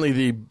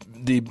apparently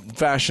the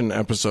fashion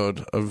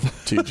episode of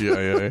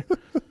TGIA.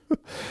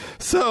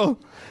 So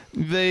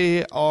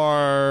they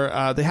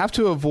are. They have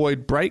to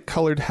avoid bright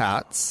colored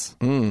hats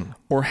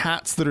or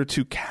hats that are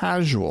too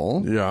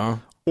casual. Yeah.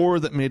 Or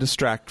that may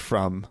distract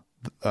from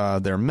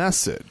their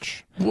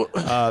message.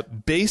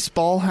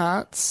 Baseball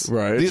hats.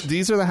 Right.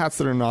 These are the hats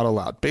that are not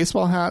allowed.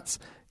 Baseball hats,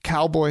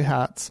 cowboy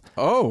hats,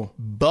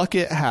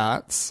 bucket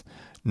hats,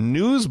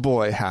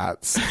 newsboy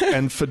hats,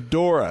 and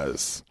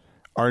fedoras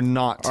are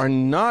not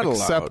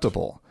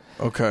acceptable.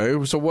 Allowed.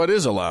 Okay, so what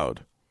is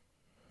allowed?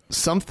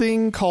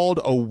 Something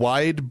called a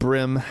wide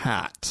brim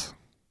hat.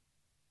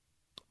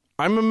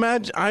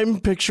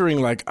 I'm picturing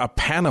like a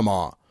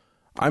Panama.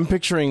 I'm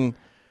picturing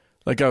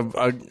like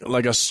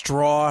a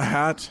straw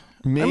hat.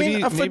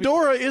 A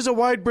fedora is a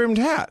wide-brimmed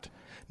hat.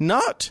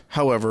 Not,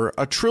 however,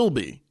 a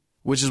trilby,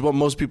 which is what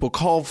most people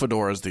call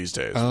fedoras these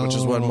days, which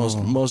is what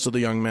most of the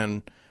young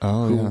men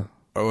who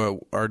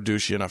are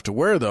douchey enough to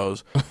wear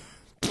those,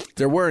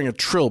 they're wearing a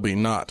trilby,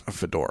 not a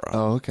fedora.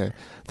 Oh, okay.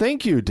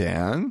 Thank you,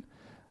 Dan.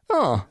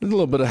 Oh, a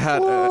little bit of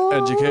hat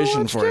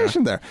education for you.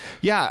 There.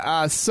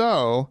 Yeah,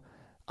 so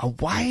a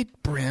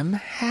wide-brim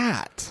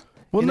hat.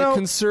 In a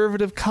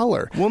conservative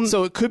color.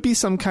 So it could be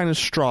some kind of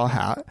straw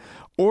hat,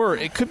 or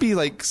it could be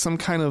like some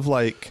kind of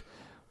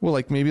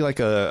maybe like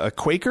a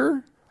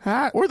Quaker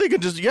hat. Or they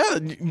could just,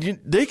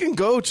 they can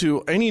go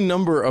to any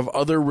number of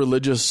other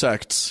religious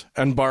sects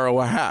and borrow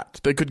a hat.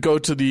 They could go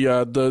to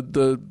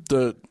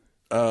the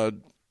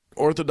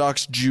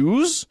Orthodox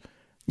Jews.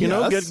 Get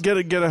a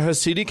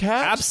Hasidic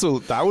hat.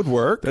 Absolutely, that would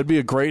work. That'd be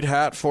a great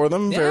hat for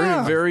them.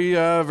 Yeah. Very,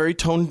 very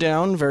toned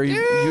down.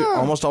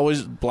 Almost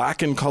always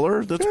black in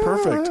color. That's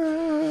perfect.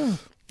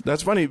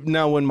 That's funny.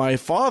 Now, when my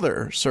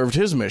father served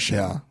his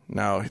mission,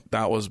 now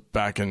that was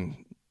back in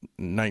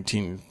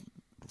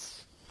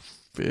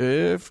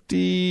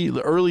 1950,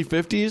 early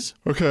 50s.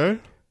 Okay,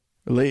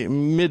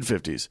 mid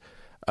 50s.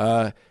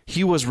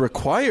 He was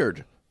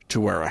required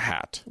to wear a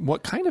hat.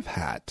 What kind of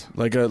hat?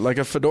 Like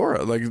a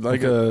fedora.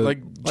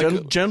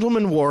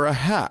 Gentlemen wore a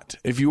hat.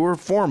 If you were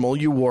formal,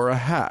 you wore a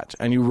hat,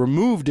 and you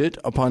removed it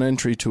upon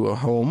entry to a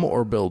home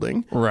or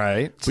building.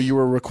 Right. But you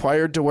were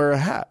required to wear a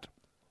hat.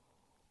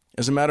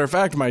 As a matter of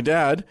fact, my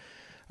dad,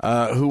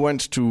 who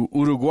went to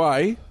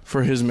Uruguay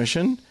for his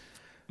mission,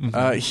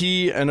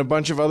 he and a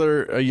bunch of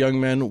other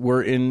young men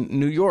were in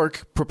New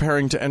York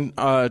preparing to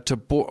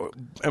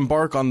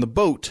embark on the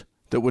boat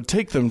that would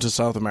take them to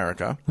South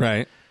America.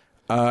 Right.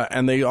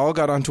 And they all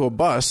got onto a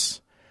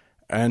bus,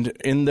 and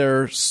in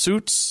their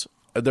suits,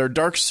 their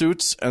dark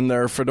suits and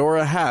their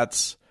fedora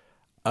hats,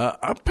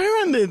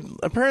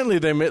 apparently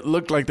they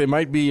looked like they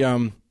might be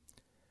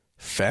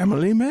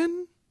family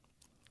men,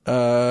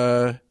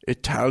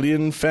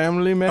 Italian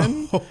family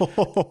men,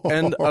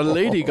 and a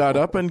lady got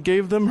up and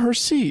gave them her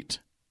seat.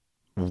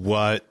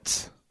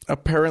 What?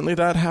 Apparently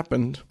that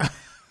happened.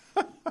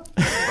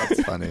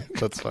 That's funny.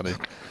 That's funny.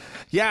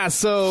 Yeah,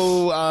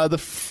 so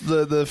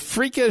the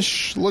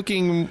freakish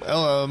looking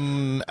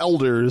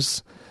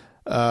elders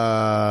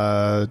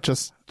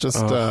just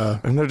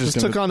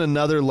took on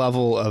another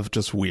level of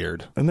just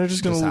weird. And they're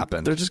just gonna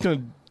happen. They're just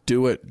gonna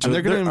do it. And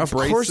they're gonna embrace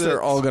Of course, it.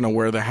 they're all gonna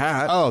wear the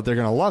hat. Oh, they're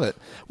gonna love it.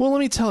 Well, let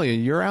me tell you,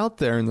 you're out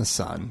there in the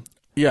sun.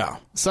 Yeah,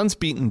 Sun's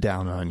beating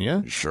down on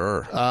you.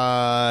 sure.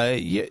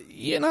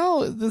 You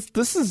know,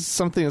 this is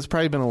something that's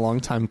probably been a long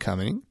time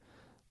coming.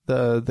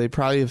 They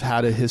probably have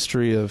had a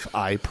history of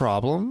eye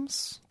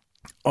problems.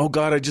 Oh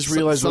God, I just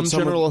realized Some what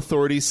general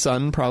authority's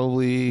son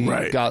probably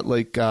Right. got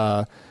like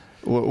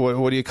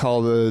what do you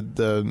call the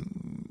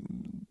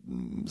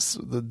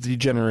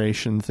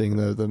degeneration thing?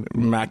 The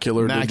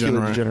macular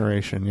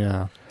degeneration.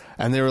 Yeah.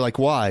 And they were like,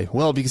 why?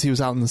 Well, because he was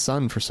out in the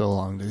sun for so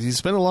long. Did he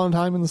spend a long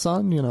time in the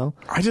sun? You know.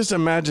 I just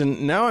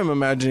imagine now. I'm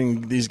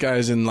imagining these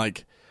guys in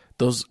like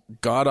those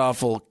god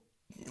awful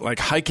like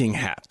hiking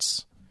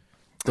hats.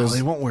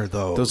 They won't wear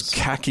those. Those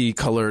khaki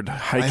colored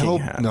hiking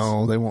hats.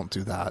 No, they won't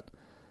do that.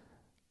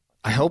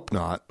 I hope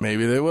not.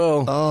 Maybe they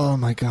will. Oh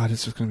my God,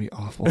 it's just going to be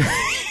awful.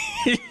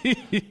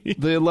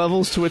 The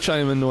levels to which I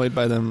am annoyed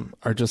by them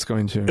are just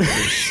going to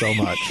increase so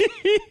much.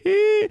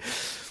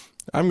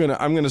 I'm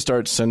gonna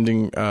start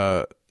sending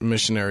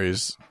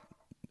missionaries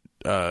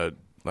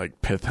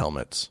like pith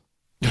helmets.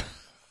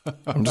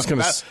 I'm just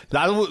gonna.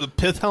 That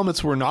pith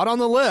helmets were not on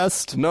the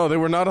list. No, they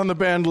were not on the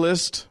banned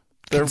list.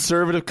 They're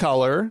Conservative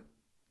color.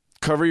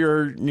 cover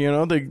your.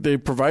 They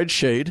provide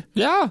shade.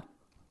 Yeah.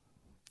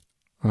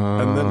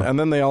 And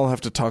then they all have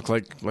to talk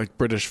like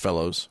British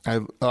fellows.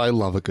 I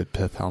love a good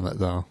pith helmet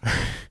though.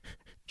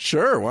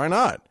 Sure, why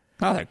not?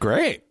 Oh, they're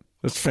great.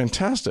 That's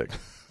fantastic.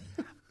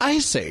 I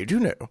say, do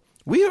you know,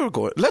 we are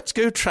going. Let's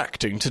go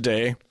tracting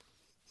today.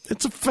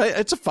 It's a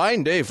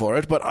fine day for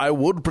it, but I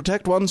would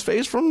protect one's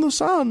face from the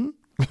sun.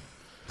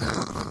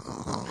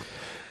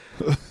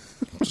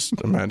 Just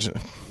imagine,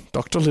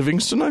 Dr.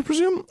 Livingston, I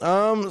presume.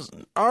 All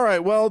right.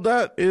 Well,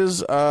 that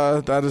is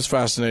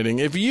fascinating.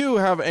 If you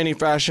have any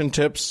fashion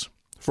tips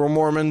for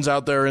Mormons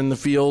out there in the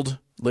field,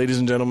 ladies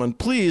and gentlemen,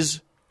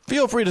 please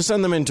feel free to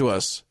send them in to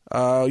us.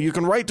 You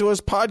can write to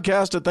us,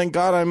 podcast at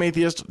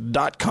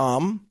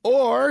thankgodimatheist.com.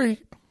 Or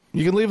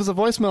you can leave us a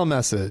voicemail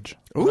message.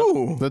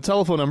 Ooh. The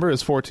telephone number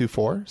is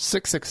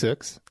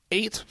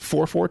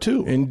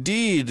 424-666-8442.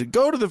 Indeed.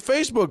 Go to the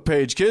Facebook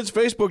page, kids,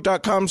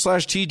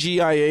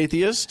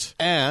 facebook.com/TGIAtheist.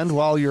 And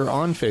while you're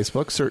on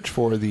Facebook, search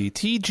for the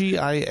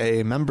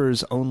TGIA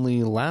Members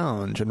Only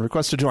Lounge and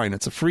request to join.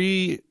 It's a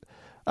free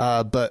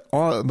but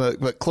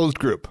closed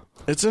group.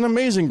 It's an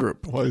amazing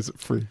group. Why is it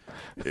free?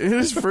 It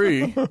is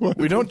free.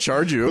 We don't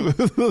charge you.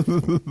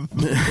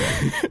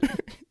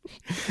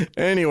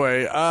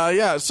 Anyway,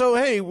 yeah. So,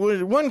 hey,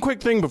 one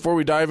quick thing before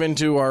we dive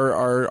into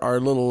our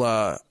little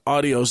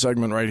audio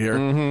segment right here.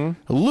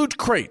 Mm-hmm. Loot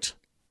Crate.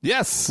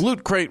 Yes.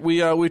 Loot Crate.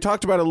 We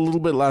talked about it a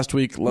little bit last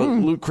week.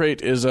 Loot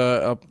Crate is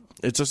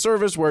it's a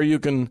service where you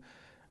can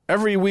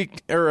every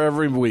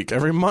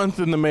month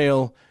in the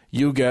mail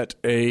you get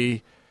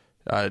a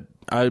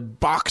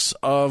box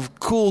of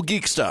cool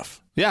geek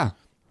stuff. Yeah.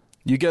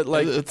 You get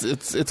like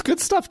it's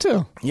good stuff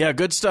too. Yeah,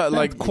 good stuff.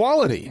 Like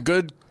quality.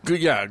 Good,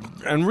 yeah,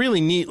 and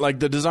really neat. Like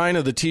the design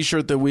of the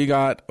T-shirt that we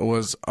got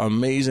was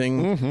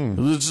amazing. Mm-hmm. It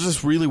was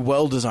just really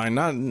well designed.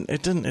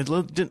 It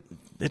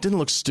didn't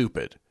look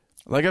stupid.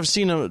 Like I've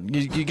seen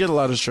you get a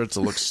lot of shirts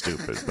that look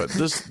stupid, but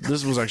this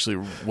was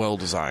actually well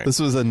designed. This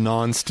was a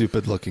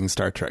non-stupid looking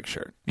Star Trek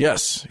shirt.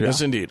 Yes, yeah.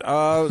 Yes, indeed.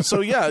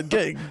 So yeah,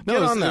 get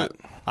on that.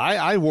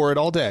 I wore it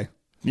all day.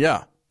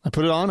 Yeah. I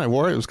put it on. I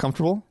wore it. It was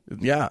comfortable.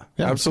 Yeah,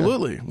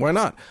 absolutely. Why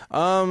not?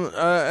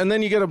 And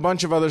then you get a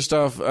bunch of other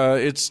stuff.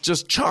 It's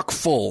just chock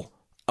full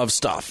of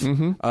stuff.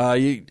 Mm-hmm.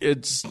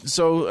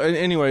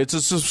 Anyway, it's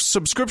a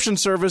subscription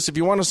service. If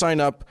you want to sign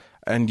up,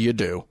 and you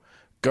do,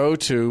 go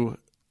to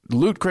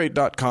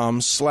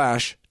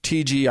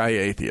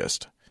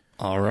lootcrate.com/TGIAtheist.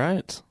 All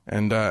right.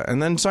 And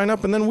then sign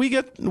up, and then we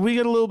get a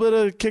little bit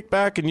of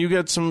kickback, and you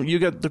get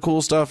the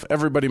cool stuff.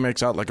 Everybody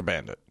makes out like a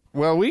bandit.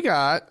 Well, we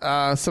got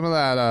some of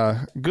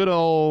that good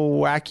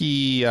old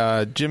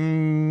wacky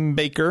Jim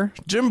Baker.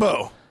 Jim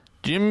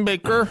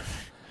Baker.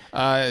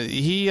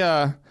 He,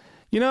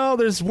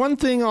 there's one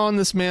thing on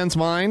this man's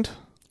mind,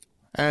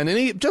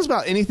 and just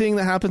about anything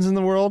that happens in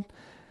the world,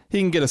 he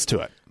can get us to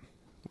it.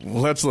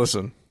 Let's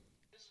listen.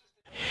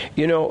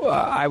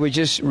 I was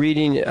just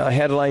reading a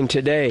headline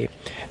today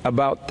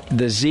about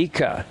the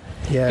Zika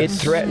It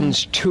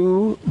threatens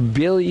 2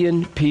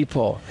 billion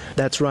people.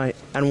 That's right.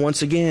 And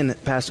once again,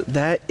 Pastor,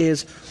 that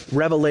is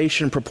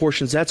Revelation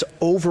proportions. That's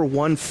over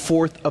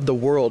 1/4 of the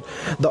world.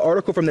 The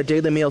article from the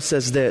Daily Mail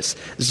says this: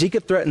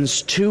 Zika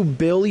threatens 2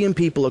 billion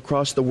people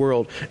across the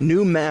world.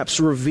 New maps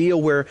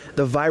reveal where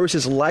the virus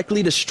is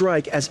likely to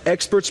strike, as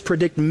experts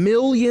predict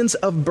millions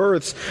of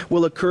births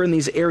will occur in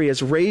these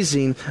areas,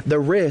 raising the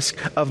risk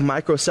of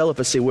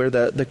microcephaly, where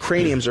the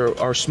craniums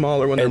are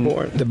smaller when they're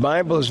born. The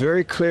Bible is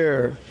very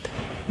clear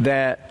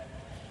that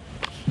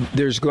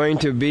there's going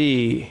to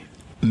be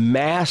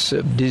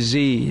massive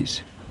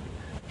disease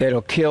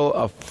that'll kill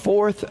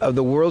 1/4 of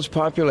the world's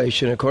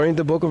population, according to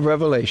the book of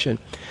Revelation.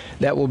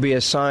 That will be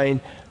a sign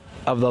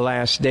of the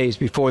last days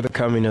before the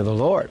coming of the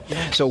Lord.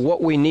 So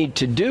what we need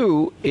to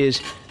do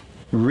is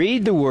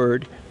read the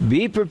Word,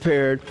 be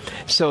prepared,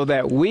 so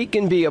that we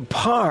can be a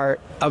part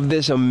of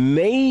this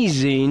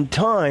amazing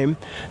time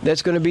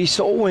that's going to be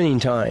soul-winning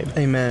time.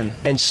 Amen.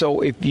 And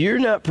so if you're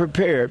not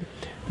prepared,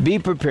 be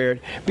prepared.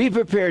 Be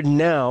prepared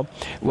now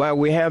while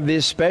we have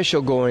this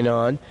special going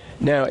on.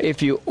 Now,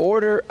 if you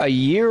order a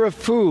year of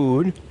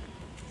food,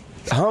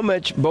 how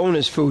much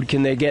bonus food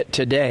can they get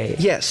today?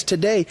 Yes,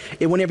 today,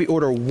 whenever you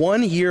order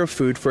 1 year of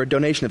food for a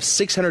donation of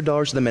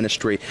 $600 to the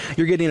ministry,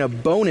 you're getting a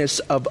bonus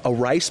of a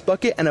rice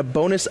bucket and a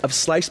bonus of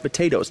sliced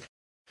potatoes.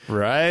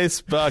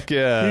 Rice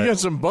bucket. You got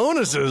some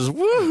bonuses.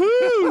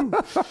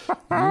 Woohoo!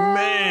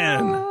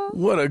 Man,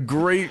 what a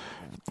great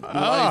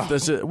life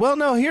this is. Well,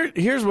 no,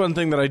 here's one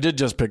thing that I did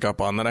just pick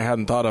up on that I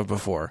hadn't thought of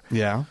before.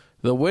 Yeah.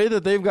 The way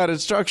that they've got it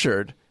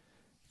structured,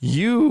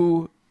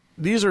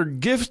 these are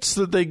gifts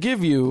that they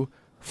give you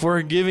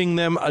for giving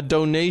them a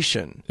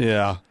donation.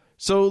 Yeah.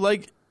 So,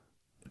 like,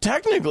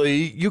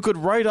 technically, you could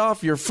write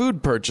off your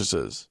food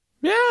purchases.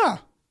 Yeah.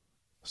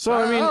 So,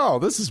 I mean,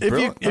 this is if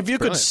brilliant. you could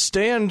Brilliant.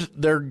 stand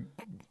their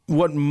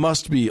what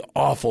must be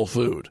awful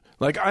food.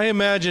 Like, I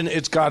imagine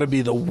it's got to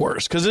be the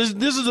worst, because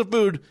this is a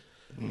food,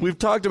 we've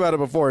talked about it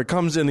before. It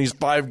comes in these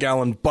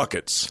 5-gallon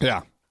buckets.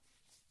 Yeah.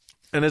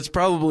 And it's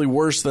probably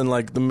worse than,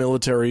 like, the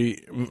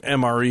military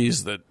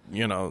MREs that,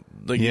 you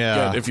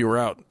get if you were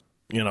out,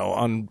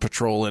 on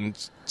patrol in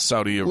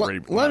Saudi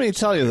Arabia. Let me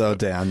tell you, though,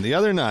 Dan, the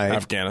other night,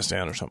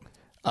 Afghanistan or something.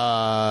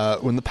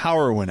 when the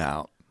power went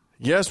out,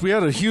 Yes, we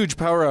had a huge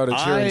power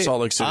outage here in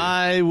Salt Lake City.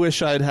 I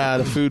wish I'd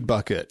had a food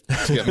bucket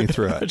to get me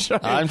through it.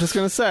 I'm just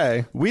going to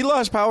say. We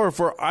lost power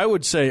for, I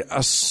would say,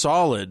 a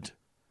solid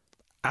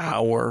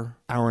hour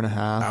and a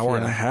half.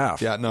 and a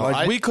half. Yeah,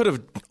 no. we could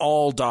have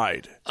all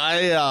died.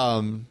 I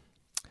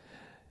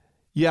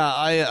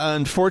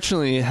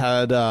unfortunately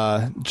had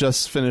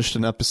just finished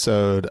an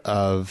episode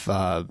of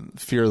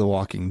Fear the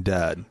Walking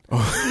Dead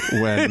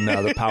when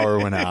the power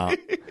went out.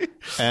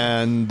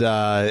 And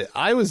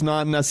I was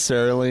not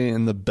necessarily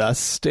in the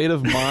best state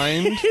of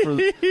mind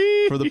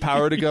for the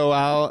power to go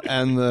out,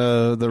 and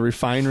the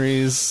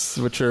refineries,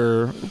 which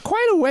are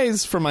quite a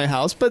ways from my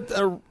house, but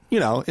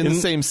in the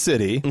same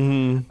city,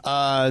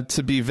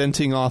 to be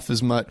venting off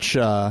as much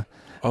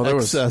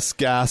excess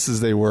gas as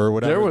they were,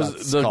 whatever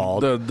that's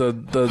called.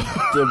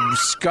 The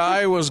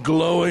sky was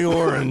glowing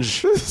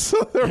orange.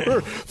 So there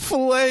were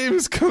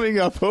flames coming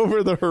up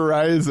over the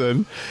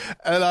horizon,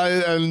 and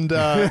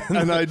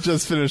I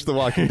just finished The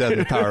Walking Dead.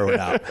 The power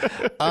went out.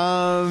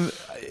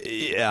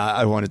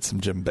 I wanted some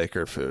Jim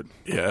Baker food.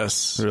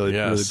 Yes, really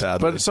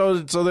badly. But so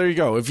there you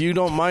go. If you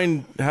don't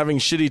mind having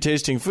shitty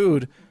tasting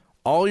food,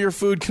 all your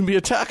food can be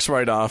a tax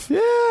write-off.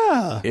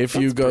 Yeah, if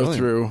you go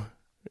through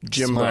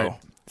Jimbo.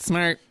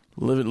 Smart.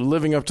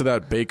 Living up to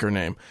that Baker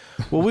name.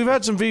 Well, we've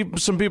had some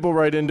people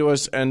write into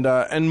us,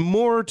 and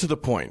more to the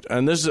point.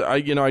 And this is, I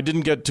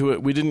didn't get to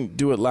it. We didn't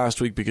do it last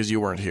week because you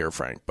weren't here,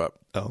 Frank. But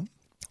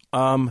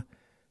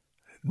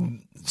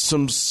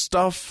some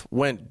stuff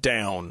went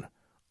down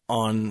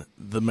on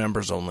the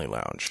members only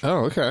lounge.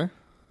 Oh, okay.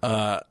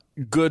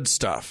 Good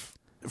stuff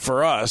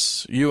for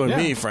us, you and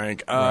me,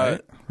 Frank. Right.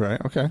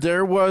 Okay.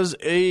 There was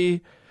a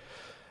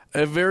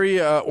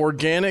very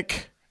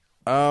organic.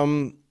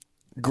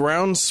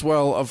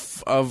 Groundswell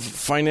of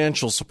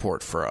financial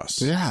support for us.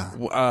 Yeah.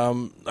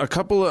 A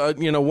couple of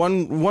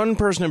one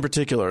person in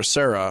particular,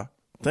 Sarah.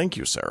 Thank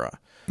you, Sarah.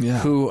 Yeah.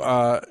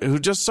 Who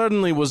just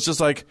suddenly was just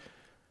like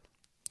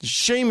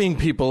shaming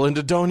people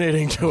into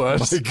donating to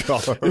us. Oh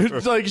my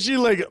God. Like she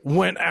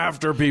went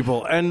after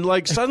people, and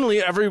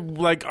suddenly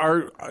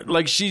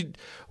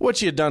what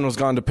she had done was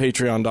gone to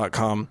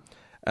patreon.com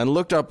and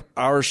looked up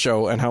our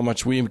show and how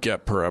much we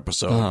get per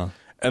episode,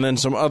 and then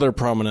some other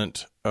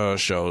prominent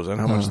shows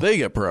and how much they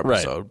get per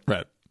episode.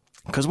 Right.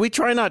 Because we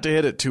try not to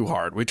hit it too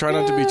hard. We try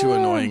not to be too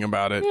annoying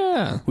about it.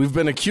 Yeah. We've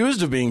been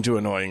accused of being too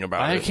annoying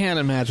about it. I can't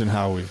imagine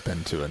how we've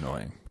been too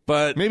annoying.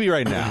 But maybe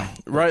right now.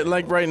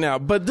 Right now.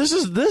 But this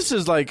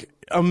is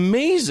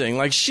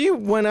amazing. She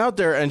went out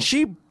there and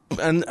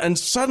and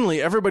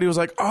suddenly everybody was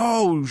like,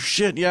 oh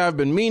shit, yeah, I've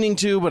been meaning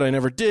to, but I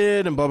never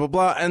did, and blah blah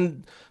blah.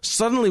 And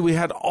suddenly we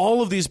had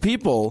all of these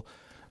people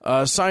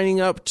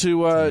signing up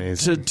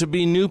to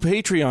be new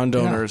Patreon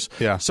donors.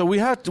 Yeah. So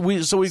we've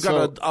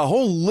got a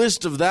whole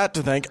list of that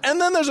to thank,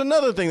 and then there's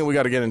another thing that we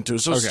got to get into.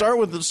 So start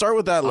with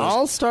that list.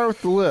 I'll start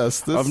with the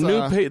list.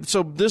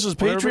 So this is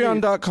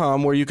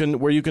patreon.com where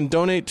you can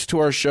donate to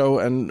our show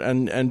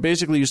and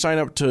basically you sign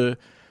up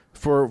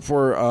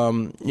for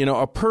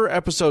a per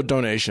episode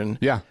donation.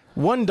 Yeah.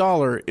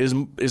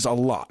 $1 is a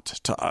lot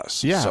to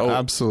us. Yeah, so,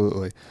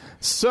 absolutely.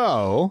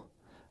 So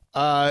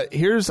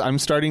I'm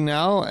starting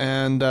now,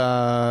 and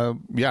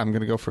I'm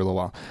going to go for a little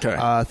while.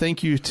 Okay.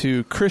 Thank you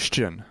to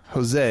Christian,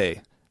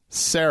 Jose,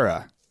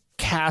 Sarah,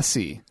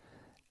 Cassie,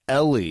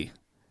 Ellie,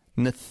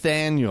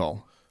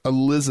 Nathaniel,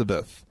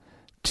 Elizabeth,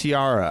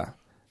 Tiara,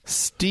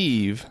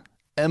 Steve,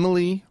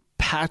 Emily,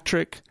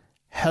 Patrick,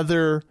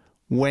 Heather,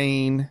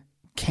 Wayne,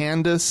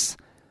 Candace,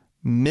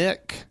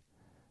 Mick,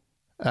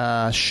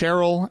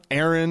 Cheryl,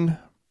 Aaron,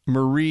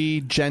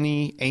 Marie,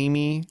 Jenny,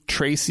 Amy,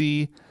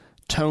 Tracy,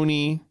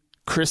 Tony,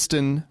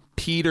 Kristen,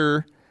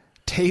 Peter,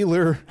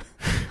 Taylor,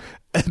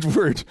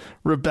 Edward,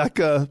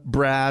 Rebecca,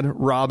 Brad,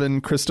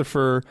 Robin,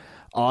 Christopher,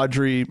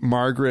 Audrey,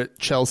 Margaret,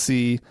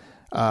 Chelsea,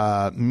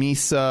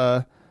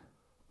 Misa,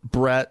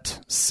 Brett,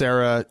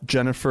 Sarah,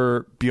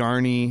 Jennifer,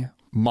 Bjarni,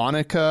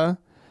 Monica,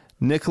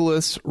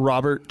 Nicholas,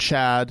 Robert,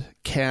 Chad,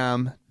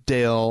 Cam,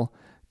 Dale,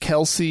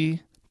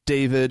 Kelsey,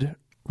 David,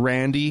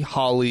 Randy,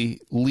 Holly,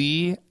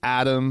 Lee,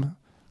 Adam,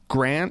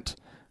 Grant,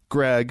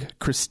 Greg,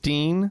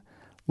 Christine,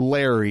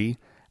 Larry,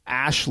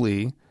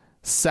 Ashley,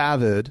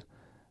 Savid,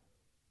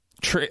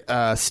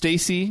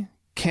 Stacy,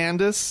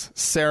 Candace,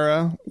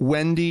 Sarah,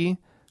 Wendy,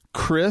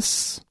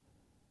 Chris,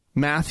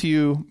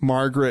 Matthew,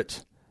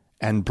 Margaret,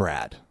 and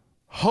Brad.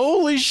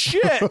 Holy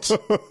shit!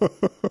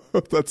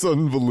 That's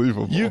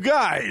unbelievable. You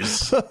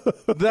guys,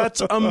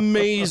 that's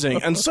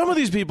amazing. And some of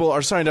these people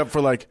are signed up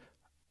for like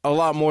a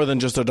lot more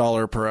than just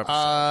 $1 per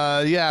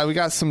episode. Yeah, we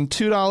got some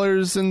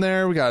 $2 in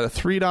there. We got a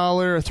 $3,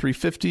 a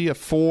 $3.50, a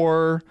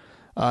 $4,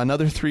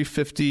 another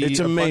 $3.50.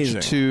 It's amazing.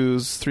 Bunch of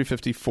twos,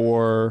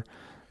 $3.54.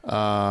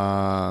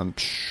 I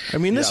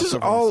mean, this is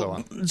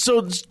all.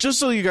 So just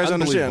so you guys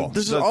understand,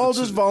 this is all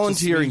just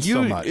volunteer.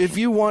 If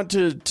you want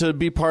to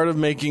be part of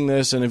making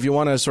this, and if you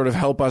want to sort of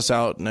help us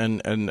out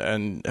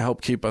and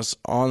help keep us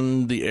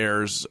on the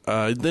airs,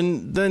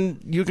 then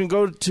you can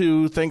go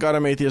to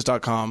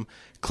thankgodimatheist.com.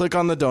 Click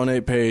on the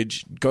donate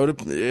page.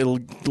 It'll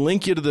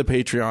link you to the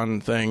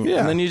Patreon thing,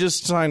 and then you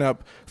just sign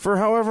up for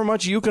however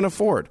much you can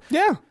afford.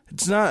 Yeah,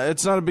 it's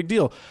not a big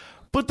deal.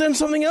 But then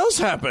something else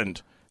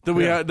happened that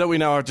we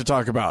now have to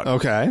talk about.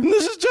 Okay, and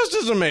this is just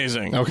as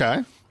amazing.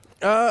 Okay,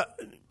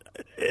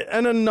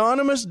 an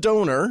anonymous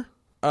donor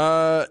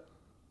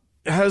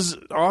has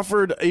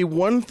offered a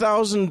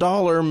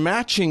 $1,000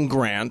 matching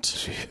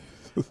grant.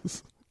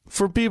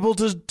 For people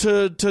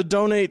to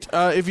donate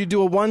if you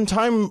do a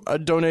one-time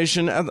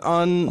donation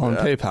on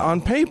PayPal.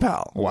 On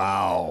PayPal.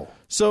 Wow.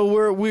 So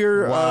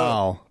we're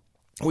wow.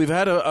 We've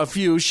had a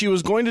few. She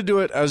was going to do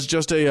it as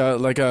just a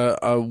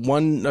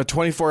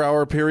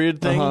 24-hour period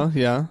thing.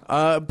 Yeah.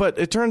 But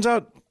it turns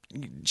out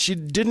she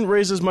didn't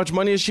raise as much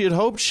money as she had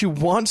hoped. She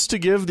wants to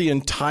give the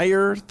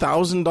entire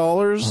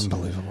 $1,000.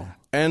 Unbelievable.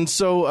 And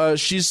so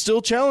she's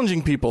still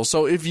challenging people.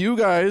 So if you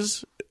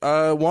guys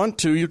want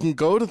to, you can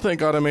go to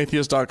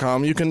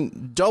thankgodimatheist.com. You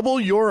can double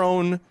your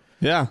own.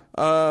 Yeah.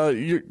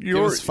 Give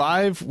us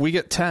 5, we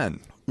get 10.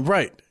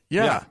 Right.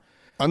 Yeah.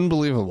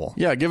 Unbelievable.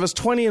 Yeah. Give us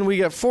 20 and we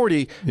get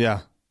 40.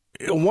 Yeah.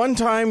 One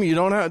time, you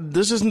don't have.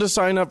 This isn't a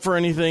sign up for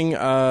anything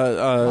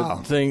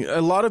thing. A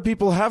lot of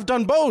people have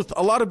done both.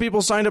 A lot of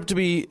people signed up to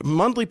be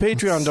monthly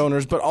Patreon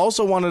donors, but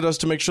also wanted us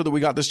to make sure that we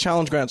got this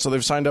challenge grant, so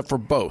they've signed up for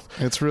both.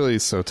 It's really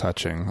so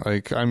touching.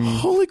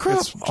 Holy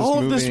crap! All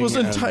of this was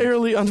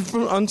entirely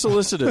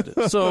unsolicited.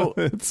 So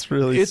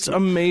it's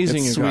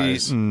amazing, it's you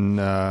guys. Sweet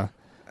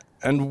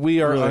and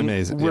we are really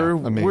amazing.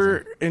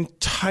 We're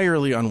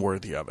entirely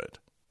unworthy of it.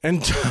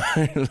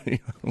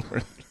 Entirely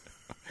unworthy.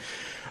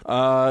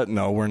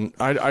 No,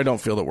 I don't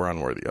feel that we're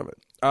unworthy of it.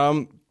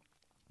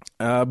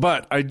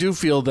 But I do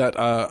feel that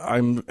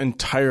I'm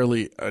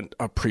entirely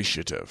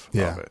appreciative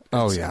of it.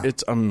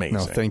 It's amazing.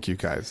 No, thank you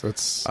guys.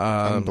 That's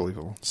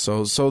unbelievable.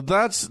 So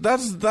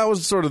that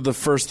was sort of the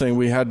first thing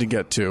we had to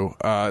get to.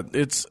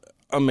 It's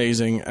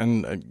amazing,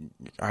 and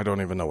I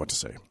don't even know what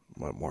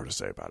more to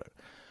say about it.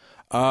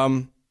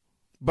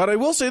 But I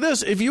will say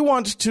this: if you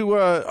want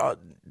to.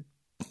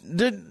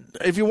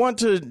 If you want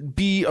to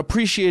be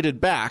appreciated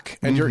back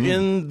and you're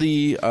in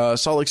the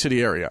Salt Lake City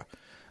area,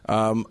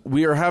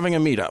 we are having a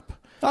meetup.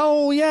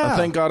 Oh yeah!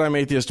 Thank God I'm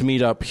Atheist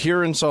meetup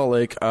here in Salt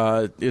Lake.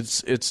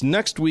 It's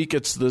next week.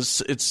 It's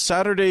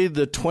Saturday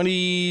the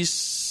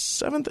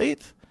 27th,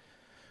 8th.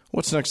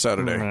 What's next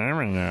Saturday? The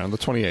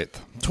 28th.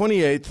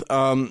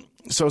 28th.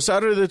 So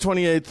Saturday the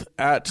 28th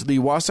at the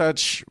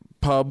Wasatch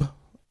Pub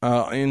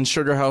in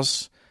Sugar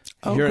House.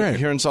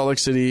 Here in Salt Lake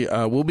City,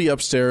 we'll be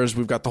upstairs.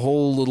 We've got the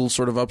whole little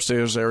sort of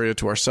upstairs area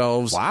to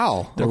ourselves.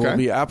 Wow! There will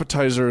be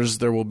appetizers.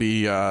 There will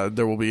be a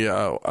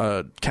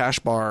cash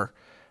bar.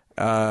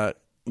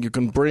 You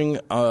can bring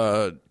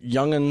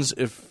young'uns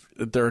if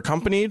they're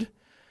accompanied,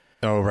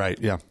 Oh, right.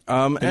 Yeah.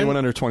 Anyone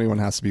under 21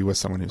 has to be with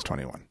someone who's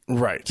 21.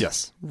 Right.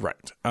 Yes.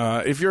 Right.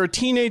 If you're a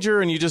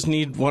teenager and you just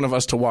need one of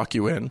us to walk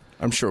you in,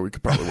 I'm sure we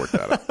could probably work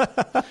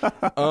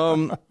that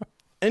out.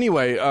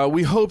 Anyway,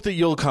 we hope that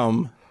you'll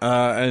come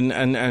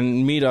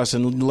and meet us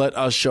and let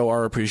us show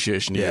our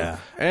appreciation to you.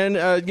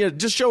 And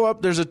just show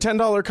up. There's a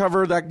 $10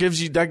 cover that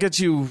gets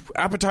you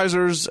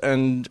appetizers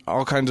and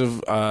all kinds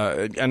of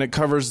and it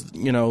covers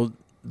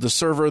the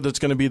server that's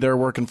going to be there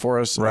working for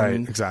us. Right.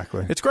 And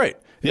exactly. it's great.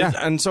 Yeah.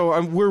 And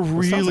so we're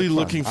really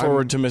looking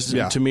forward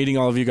to meeting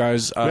all of you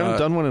guys. We haven't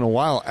done one in a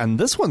while, and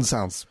this one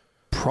sounds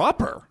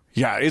proper.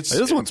 Yeah,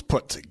 this one's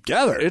put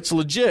together. It's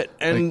legit,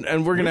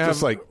 and we're gonna have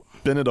just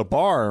been at a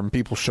bar and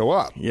people show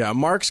up. Yeah,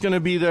 Mark's gonna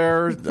be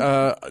there.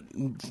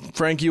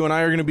 Frank, you and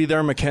I are gonna be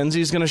there.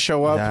 Mackenzie's gonna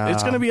show up. Yeah.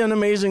 It's gonna be an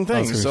amazing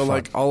thing.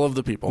 So all of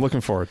the people.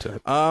 Looking forward to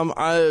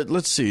it.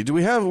 Let's see.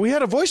 We had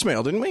a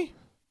voicemail, didn't we?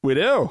 We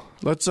do.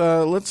 Let's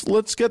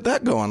get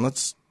that going.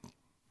 Let's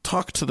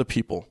talk to the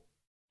people.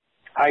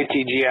 Hi,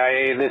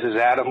 TGIA. This is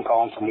Adam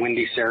calling from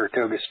windy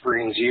Saratoga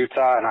Springs,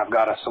 Utah, and I've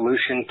got a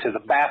solution to the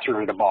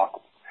bathroom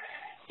debacle.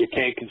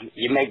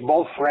 You make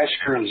both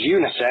restrooms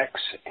unisex,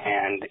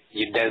 and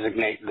you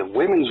designate the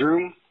women's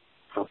room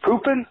for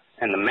pooping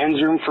and the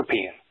men's room for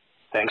peeing.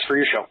 Thanks for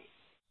your show.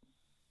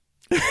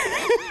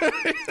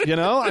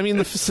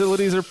 The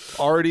facilities are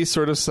already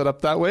sort of set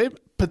up that way.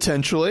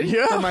 Potentially.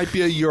 Yeah. There might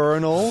be a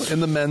urinal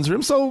in the men's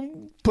room, so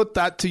put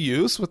that to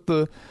use with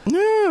the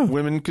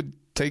women could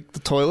take the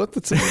toilet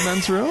that's in the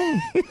men's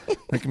room.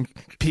 They can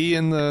pee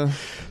in the...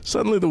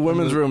 Suddenly the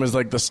women's room is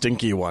like the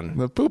stinky one.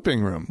 The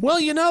pooping room. Well,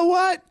 you know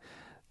what?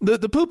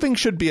 The pooping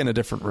should be in a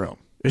different room.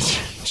 It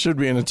should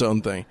be in its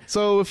own thing.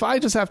 So if I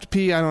just have to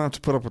pee, I don't have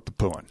to put up with the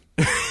pooing.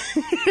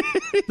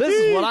 This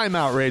is what I'm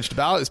outraged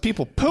about, is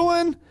people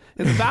pooing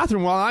in the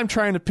bathroom while I'm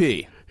trying to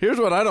pee. Here's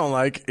what I don't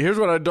like. Here's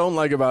what I don't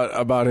like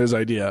about his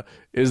idea,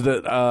 is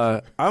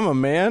that I'm a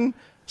man...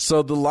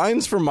 So the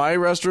lines for my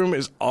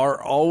restroom are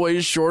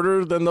always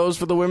shorter than those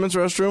for the women's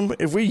restroom.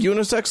 If we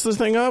unisex this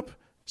thing up,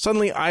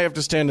 suddenly I have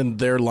to stand in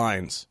their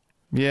lines.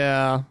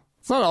 Yeah,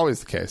 it's not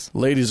always the case.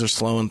 Ladies are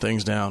slowing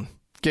things down.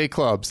 Gay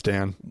clubs,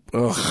 Dan.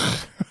 Ugh.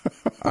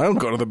 I don't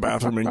go to the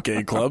bathroom in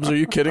gay clubs. Are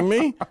you kidding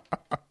me?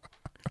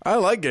 I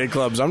like gay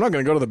clubs. I'm not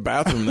going to go to the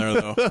bathroom there,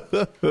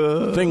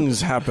 though.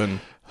 Things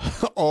happen.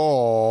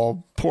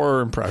 Oh, poor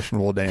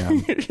impressionable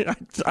Dan.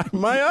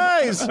 My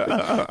eyes!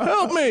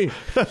 Help me!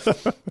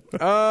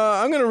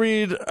 I'm going to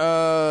read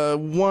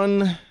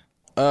one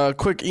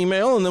quick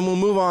email, and then we'll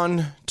move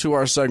on to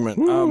our segment.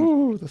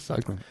 The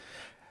segment.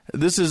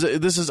 This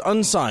is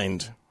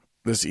unsigned,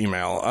 this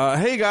email.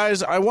 Hey,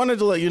 guys, I wanted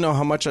to let you know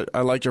how much I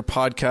like your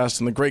podcast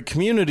and the great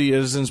community it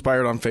has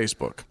inspired on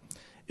Facebook.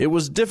 It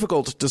was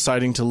difficult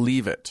deciding to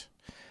leave it.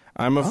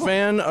 I'm a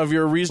fan of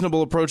your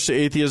reasonable approach to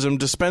atheism,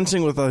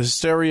 dispensing with the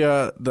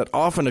hysteria that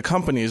often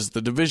accompanies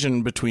the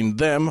division between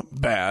them,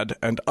 bad,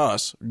 and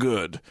us,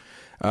 good.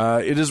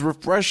 It is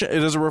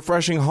a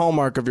refreshing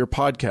hallmark of your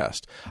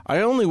podcast. I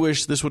only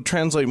wish this would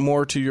translate to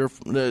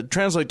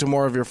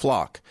more of your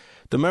flock.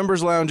 The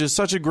Members Lounge is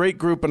such a great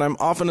group, and I'm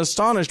often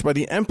astonished by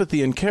the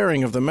empathy and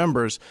caring of the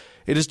members.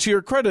 It is to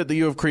your credit that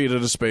you have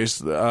created a space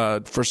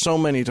for so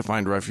many to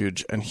find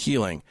refuge and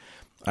healing.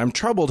 I'm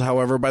troubled,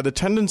 however, by the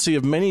tendency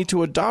of many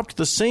to adopt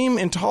the same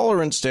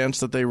intolerant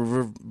stance that they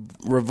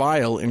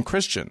revile in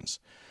Christians.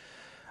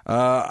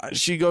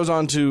 She goes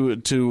on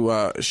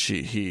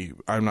he,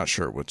 I'm not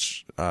sure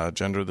which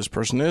gender this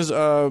person is,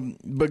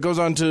 but goes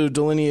on to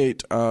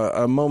delineate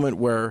a moment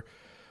where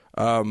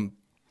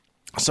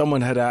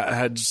someone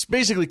had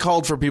basically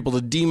called for people to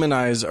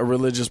demonize a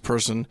religious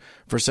person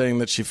for saying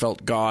that she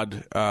felt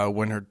God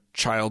when her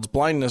child's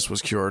blindness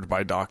was cured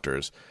by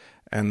doctors.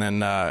 And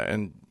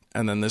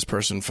then this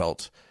person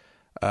felt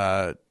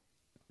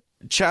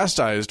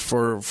chastised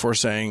for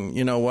saying,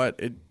 you know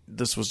what,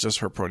 this was just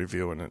her point of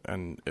view,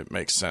 and it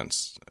makes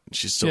sense.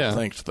 She still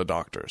thanked the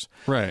doctors.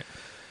 Right.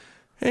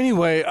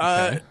 Anyway,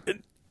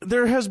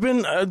 there has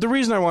been the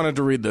reason I wanted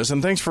to read this,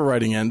 and thanks for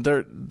writing in.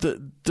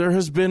 There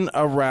has been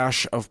a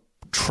rash of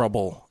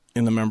trouble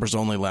in the Members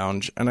Only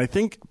Lounge, and I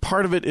think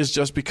part of it is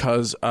just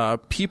because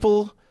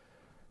people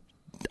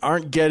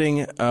aren't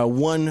getting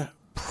one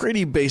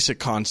pretty basic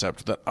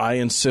concept that I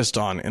insist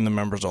on in the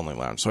Members Only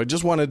Lounge. So I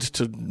just wanted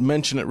to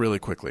mention it really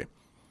quickly.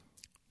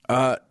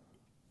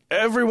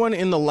 Everyone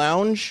in the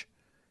lounge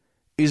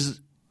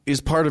is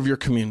part of your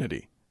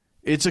community.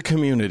 It's a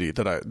community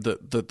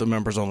that the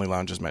Members Only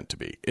Lounge is meant to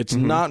be. It's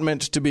not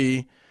meant to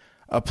be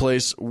a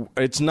place.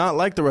 It's not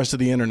like the rest of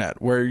the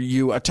internet where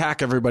you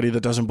attack everybody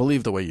that doesn't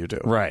believe the way you do.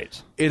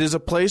 Right. It is a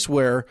place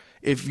where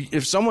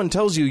if someone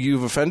tells you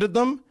you've offended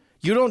them,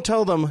 you don't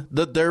tell them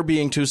that they're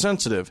being too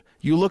sensitive.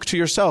 You look to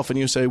yourself and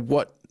you say,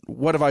 what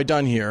have I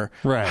done here?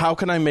 Right. How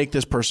can I make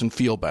this person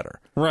feel better?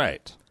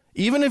 Right.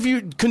 Even if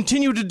you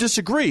continue to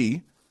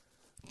disagree,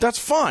 that's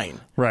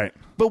fine. Right.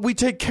 But we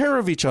take care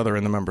of each other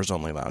in the Members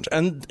Only Lounge.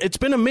 And it's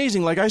been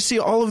amazing. Like, I see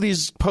all of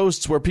these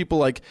posts where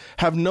people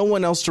have no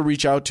one else to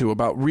reach out to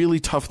about really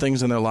tough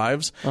things in their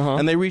lives.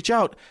 And they reach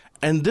out,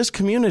 and this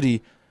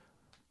community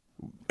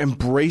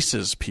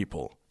embraces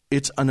people.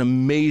 It's an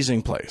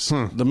amazing place.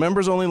 The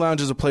Members Only Lounge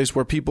is a place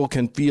where people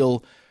can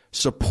feel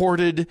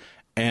supported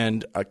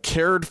and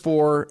cared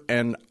for,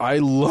 and I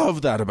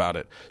love that about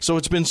it. So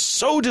it's been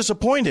so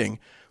disappointing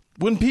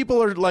when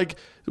people are like,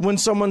 when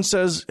someone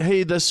says,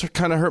 hey, this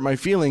kind of hurt my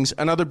feelings,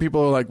 and other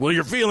people are like, well,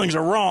 your feelings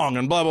are wrong,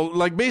 and blah, blah, blah.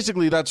 Like,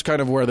 basically, that's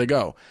kind of where they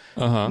go.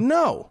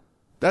 No,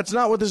 that's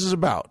not what this is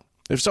about.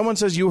 If someone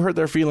says you hurt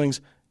their feelings,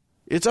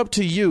 it's up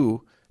to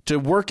you to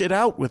work it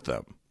out with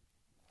them.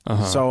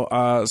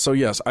 So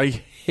yes, I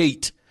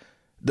hate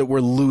that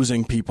we're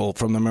losing people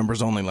from the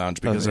Members Only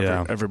Lounge because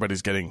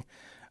everybody's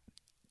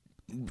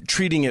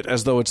treating it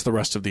as though it's the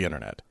rest of the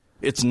internet.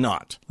 It's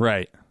not.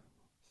 Right.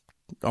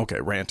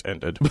 Okay, rant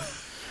ended.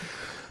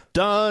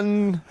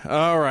 Done.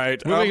 All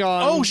right. Moving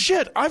on. Oh,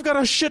 shit. I've got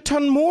a shit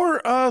ton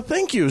more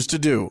thank yous to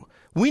do.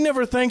 We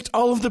never thanked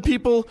all of the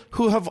people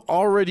who have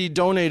already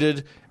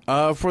donated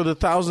for the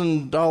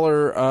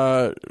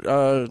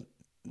 $1,000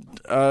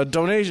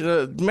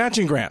 donation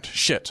matching grant.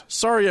 Shit.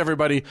 Sorry,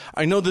 everybody.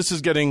 I know this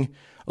is getting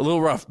a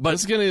little rough, but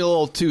It's getting a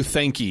little too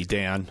thanky,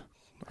 Dan.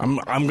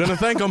 I'm gonna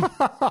thank them.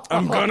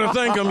 I'm gonna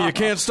thank them. You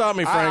can't stop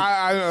me, Frank.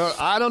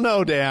 I don't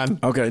know, Dan.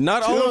 Okay,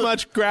 not all Too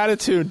much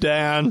gratitude,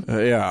 Dan.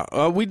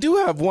 we do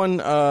have one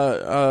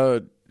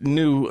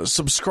new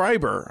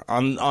subscriber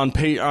on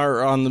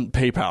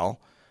PayPal.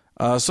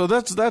 So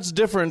that's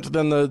different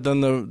than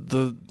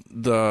the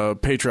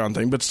Patreon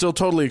thing, but still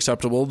totally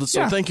acceptable.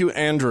 So thank you,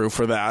 Andrew,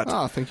 for that.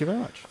 Oh, thank you very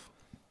much.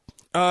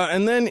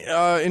 And then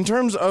in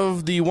terms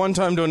of the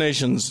one-time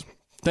donations,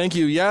 thank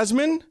you,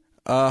 Yasmin,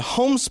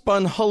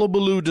 Homespun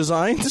Hullabaloo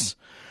Designs,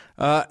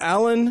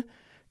 Alan,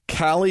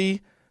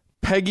 Callie,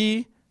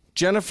 Peggy,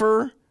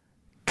 Jennifer,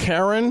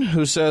 Karen,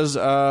 who says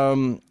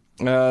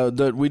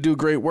that we do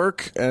great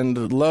work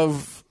and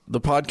love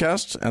the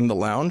podcast and the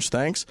lounge.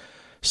 Thanks.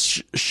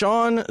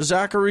 Sean,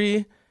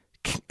 Zachary,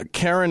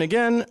 Karen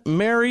again,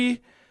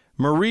 Mary,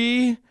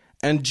 Marie,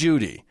 and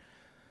Judy.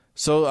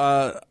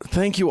 So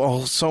thank you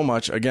all so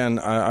much. Again,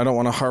 I don't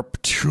want to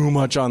harp too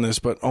much on this,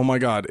 but oh my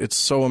God, it's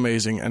so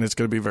amazing, and it's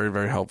going to be very,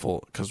 very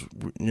helpful because,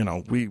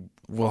 we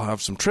will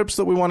have some trips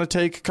that we want to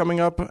take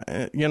coming up,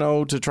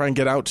 to try and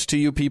get out to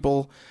you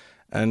people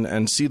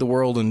and see the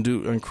world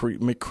and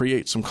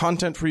create some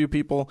content for you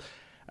people.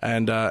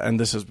 And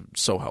this is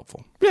so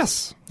helpful.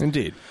 Yes,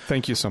 indeed.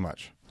 Thank you so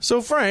much. So,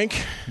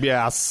 Frank.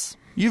 Yes.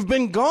 You've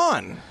been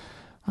gone.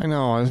 I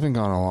know. I've been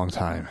gone a long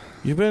time.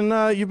 You've been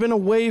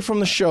away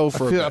from the show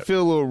for a bit. I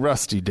feel a little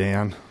rusty,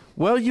 Dan.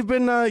 Well, you've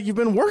been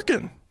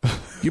working.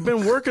 You've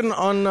been working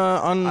on.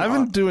 I've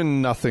been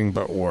doing nothing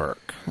but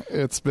work.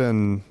 It's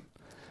been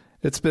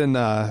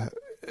a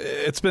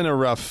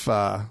rough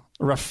 4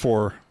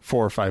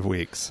 or 5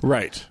 weeks.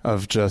 Right.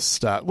 Of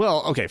just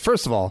okay.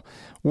 First of all,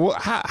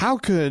 how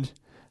could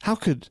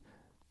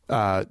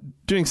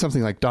doing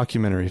something like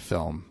documentary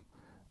film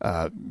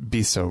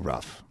be so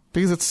rough?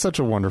 Because it's such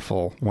a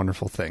wonderful,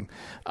 wonderful thing.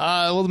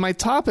 Well, my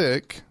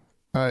topic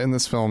in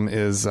this film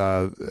is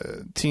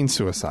teen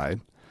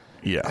suicide.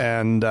 Yeah.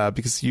 And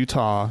because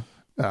Utah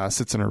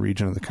sits in a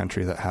region of the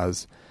country that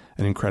has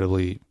an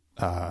incredibly,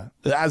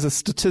 has a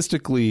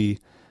statistically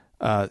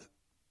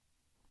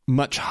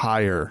much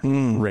higher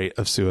rate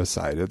of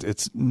suicide.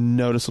 It's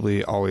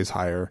noticeably always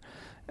higher.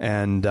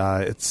 And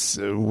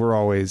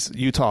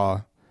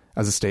Utah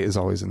as a state is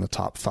always in the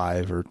top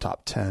 5 or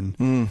top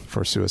 10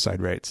 for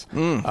suicide rates.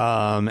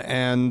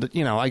 And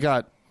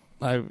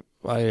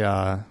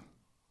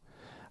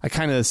I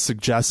kind of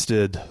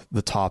suggested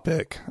the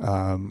topic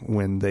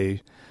when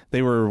they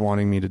were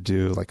wanting me to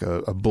do like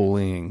a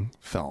bullying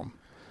film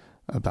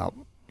about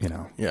bullying in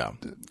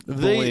the schools.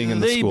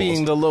 They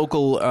being the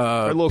local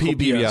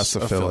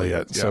PBS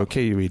affiliate, so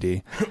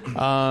KUED.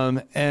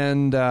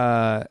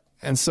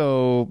 And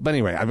so, but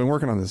anyway, I've been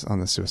working on this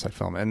suicide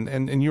film,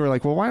 and you were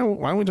like, well, why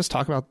don't we just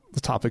talk about the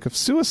topic of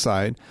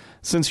suicide,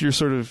 since you're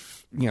sort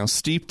of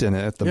steeped in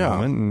it at the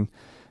moment and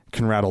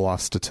can rattle off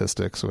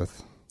statistics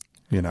with,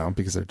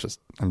 because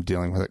I'm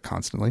dealing with it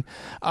constantly,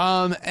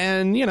 I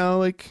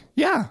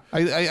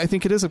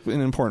think it is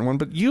an important one.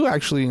 But you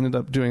actually ended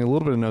up doing a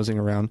little bit of nosing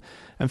around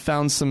and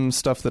found some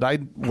stuff that I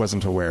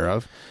wasn't aware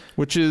of,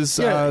 which is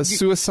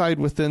suicide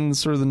within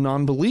sort of the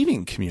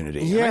non-believing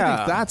community. Yeah. And I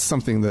think that's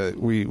something that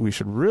we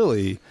should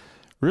really,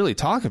 really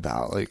talk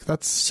about. Like,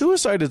 that's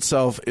suicide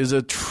itself is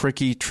a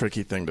tricky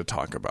thing to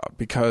talk about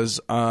because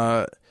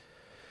you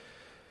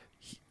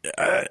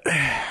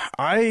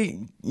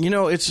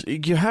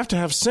have to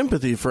have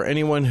sympathy for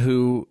anyone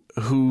who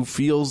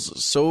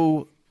feels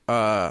so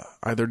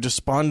either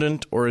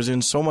despondent or is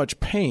in so much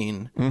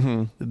pain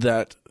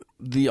that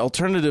the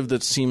alternative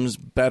that seems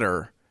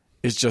better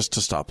is just to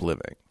stop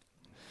living.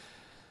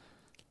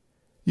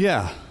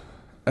 Yeah,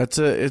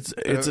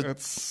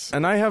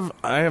 and I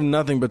have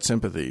nothing but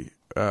sympathy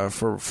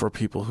for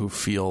people who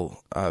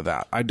feel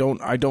that. I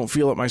don't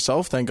feel it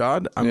myself, thank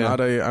God.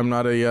 I'm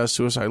not a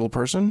suicidal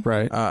person.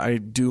 Right. I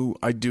do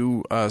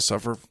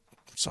suffer.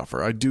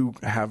 I do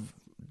have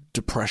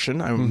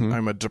depression.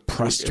 I'm a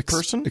depressed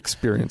person.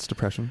 Experience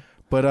depression.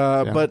 But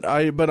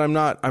I'm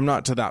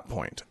not to that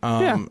point.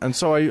 And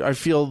so I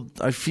feel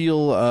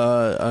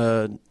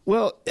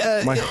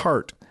my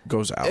heart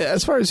goes out.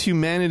 As far as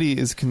humanity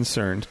is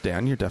concerned,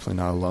 Dan, you're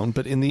definitely not alone.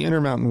 But in the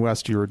Intermountain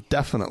West, you're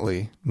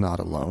definitely not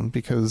alone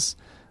because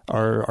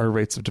our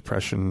rates of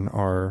depression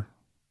are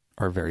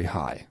very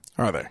high.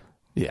 Are they?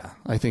 Yeah,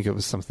 I think it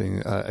was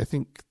something. I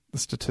think the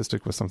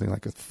statistic was something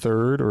like a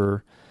third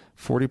or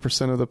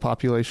 40% of the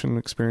population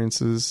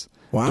experiences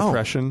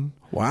depression.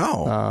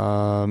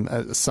 Wow.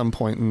 At some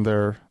point in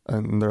their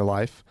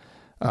life,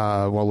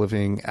 while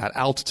living at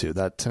altitude.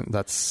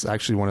 That's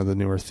actually one of the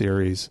newer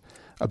theories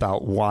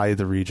about why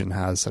the region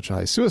has such a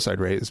high suicide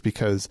rate, is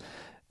because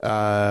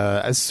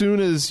as soon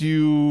as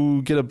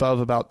you get above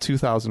about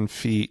 2,000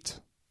 feet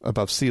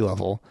above sea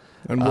level,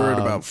 and we're at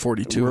about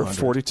 4,200. We're at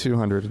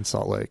 4,200 in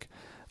Salt Lake.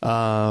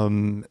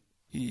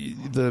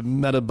 The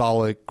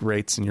metabolic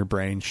rates in your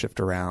brain shift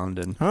around,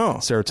 and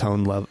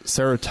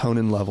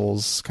serotonin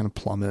levels kind of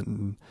plummet.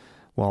 And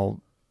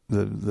while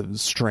the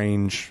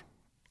strange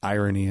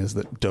irony is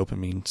that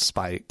dopamine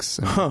spikes,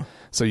 and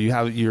so you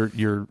have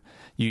you're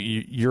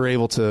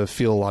able to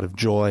feel a lot of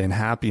joy and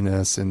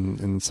happiness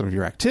in some of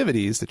your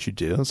activities that you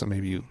do. So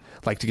maybe you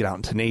like to get out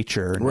into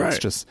nature, and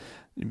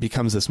it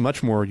becomes this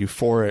much more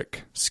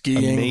euphoric,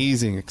 skiing,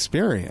 amazing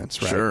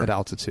experience, right, at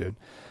altitude.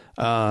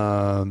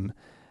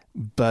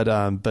 But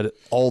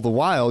all the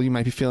while you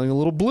might be feeling a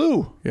little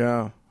blue.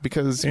 Yeah.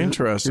 Because your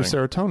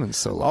serotonin's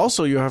so low.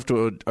 Also, you have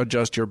to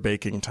adjust your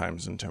baking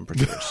times and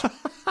temperatures.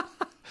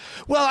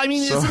 Well, I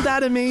mean, isn't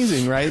that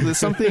amazing, right? There's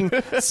something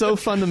so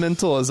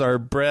fundamental as our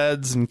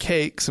breads and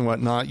cakes and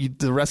whatnot.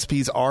 The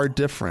recipes are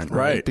different,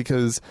 right?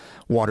 Because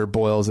water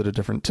boils at a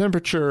different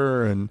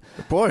temperature, and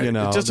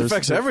it just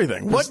affects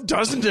everything. What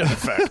doesn't it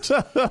affect?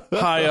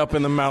 High up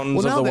in the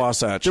mountains of the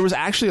Wasatch, there was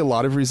actually a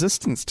lot of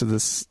resistance to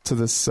this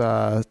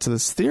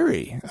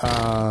theory.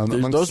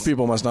 Those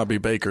people must not be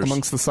bakers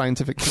amongst the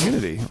scientific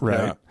community,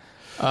 right?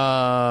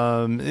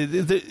 Yeah.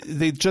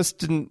 They just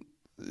didn't.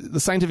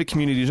 The scientific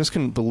community just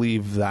couldn't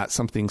believe that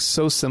something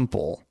so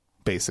simple,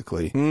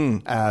 basically,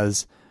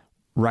 as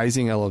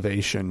rising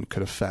elevation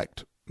could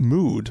affect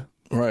mood,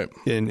 right?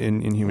 In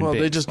human beings. Well,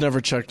 they just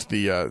never checked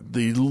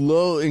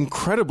the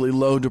incredibly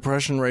low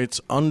depression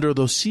rates under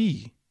the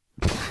sea.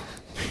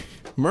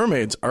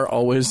 Mermaids are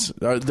always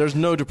there's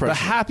no depression.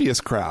 The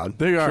happiest crowd.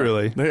 They are.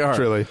 Truly. They are.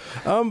 Truly.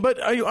 But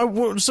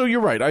so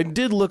you're right. I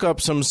did look up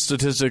some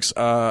statistics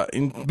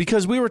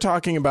because we were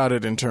talking about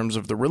it in terms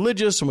of the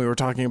religious, and we were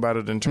talking about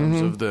it in terms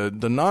of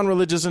the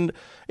non-religious. And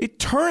it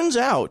turns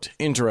out,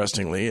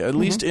 interestingly, at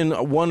least in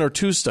one or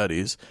two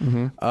studies,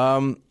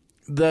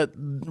 that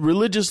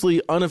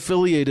religiously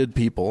unaffiliated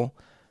people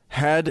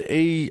had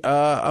a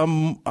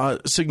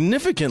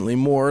significantly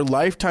more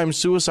lifetime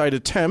suicide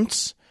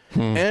attempts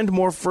and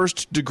more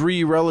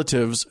first-degree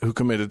relatives who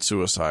committed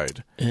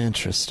suicide.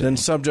 Interesting. Than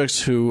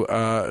subjects who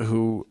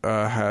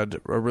had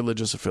a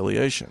religious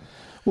affiliation.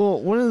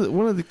 Well,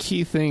 one of the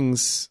key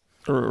things,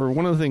 or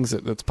one of the things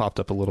that's popped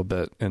up a little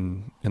bit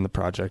in the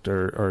project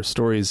are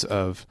stories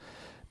of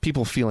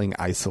people feeling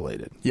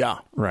isolated. Yeah.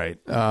 Right.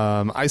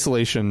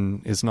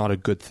 Isolation is not a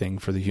good thing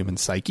for the human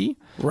psyche.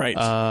 Right.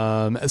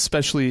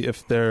 Especially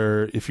if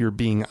you're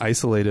being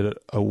isolated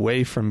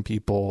away from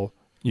people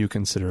you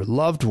consider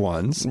loved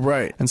ones.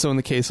 Right. And so in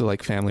the case of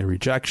like family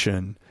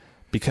rejection,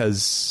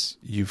 because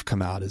you've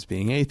come out as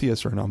being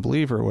atheist or a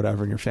non-believer or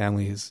whatever, and your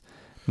family is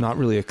not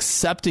really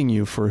accepting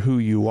you for who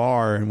you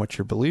are and what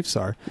your beliefs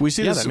are.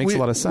 That makes a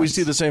lot of sense. We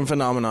see the same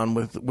phenomenon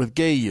with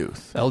gay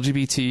youth.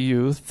 LGBT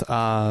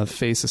youth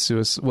face a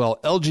suicide. Well,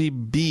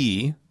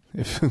 LGB,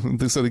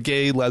 so the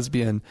gay,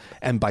 lesbian,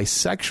 and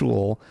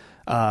bisexual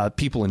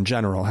people in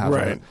general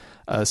have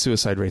a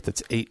suicide rate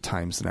that's 8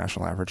 times the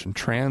national average, and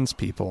trans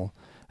people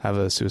have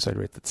a suicide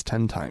rate that's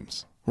 10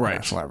 times the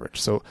national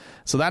average. So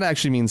that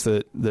actually means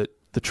that the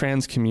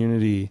trans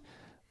community,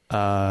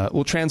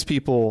 trans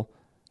people,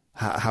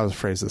 how to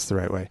phrase this the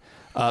right way,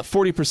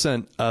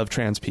 40% of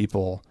trans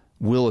people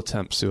will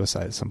attempt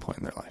suicide at some point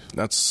in their life.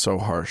 That's so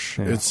harsh.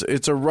 Yeah.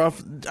 It's a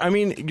rough. I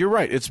mean, you're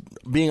right. It's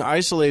being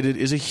isolated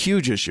is a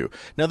huge issue.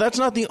 Now, that's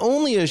not the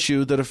only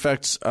issue that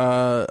affects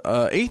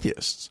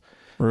atheists.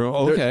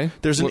 Okay.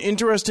 There's an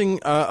interesting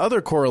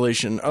other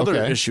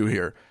issue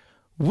here.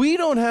 We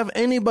don't have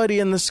anybody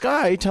in the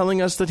sky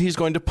telling us that he's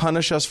going to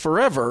punish us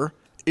forever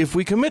if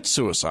we commit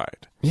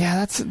suicide.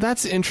 Yeah,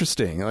 that's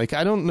interesting. Like,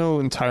 I don't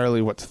know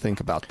entirely what to think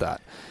about that.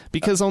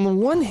 Because on the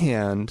one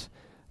hand,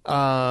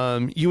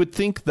 you would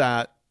think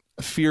that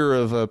fear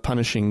of a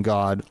punishing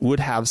God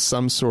would have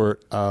some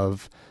sort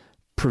of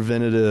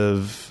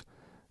preventative,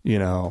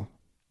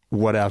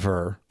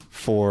 whatever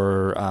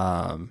for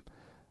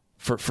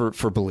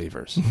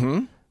believers.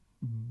 Mm-hmm.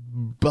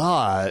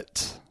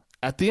 But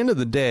at the end of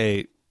the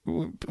day,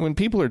 when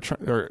people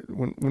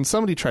when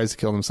somebody tries to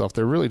kill themselves,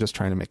 they're really just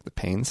trying to make the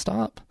pain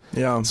stop.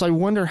 Yeah. So I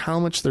wonder how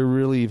much they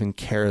really even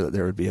care that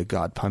there would be a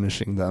God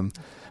punishing them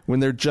when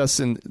they're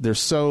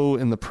so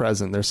in the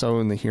present, they're so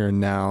in the here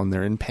and now, and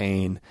they're in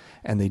pain,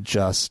 and they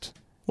just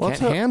can't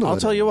handle it. I'll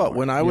tell you what.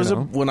 When I was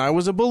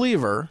a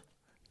believer,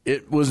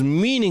 it was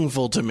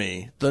meaningful to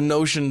me, the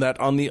notion that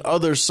on the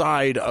other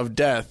side of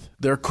death,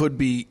 there could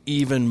be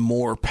even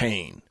more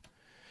pain.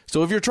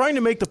 So if you're trying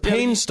to make the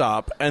pain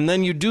stop and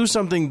then you do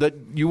something that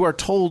you are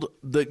told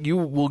that you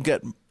will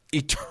get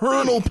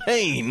eternal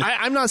pain.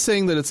 I'm not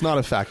saying that it's not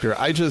a factor.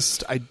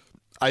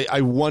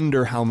 I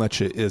wonder how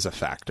much it is a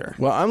factor.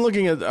 Well, I'm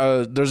looking at,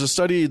 there's a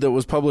study that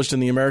was published in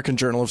the American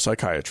Journal of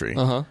Psychiatry.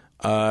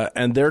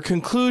 And their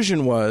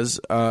conclusion was,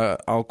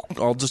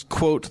 I'll just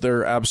quote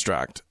their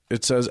abstract.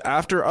 It says,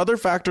 after other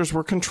factors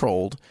were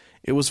controlled,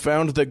 it was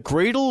found that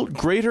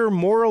greater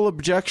moral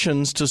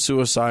objections to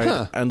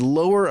suicide and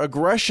lower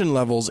aggression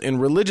levels in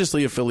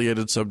religiously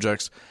affiliated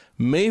subjects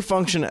may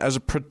function as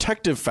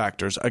protective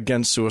factors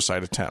against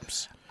suicide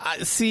attempts.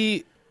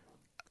 See,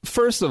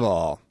 first of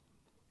all,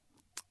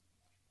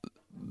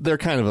 they're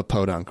kind of a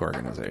podunk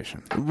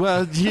organization.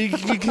 Well, you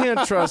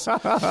can't trust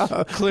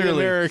clearly the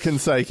American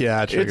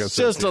Psychiatric It's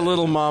Association. just a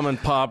little mom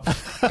and pop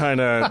kind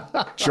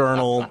of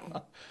journal.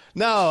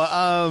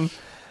 No,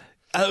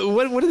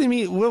 what do they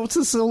mean? What's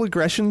this whole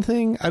aggression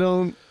thing? I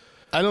don't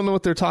know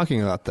what they're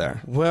talking about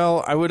there.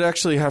 Well, I would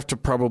actually have to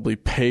probably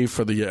pay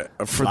for the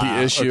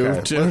issue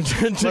okay.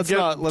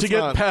 to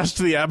get past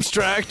the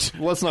abstract.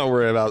 Let's not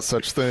worry about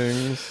such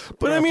things.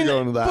 But I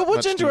mean, but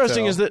what's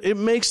interesting is that it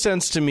makes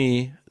sense to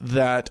me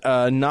that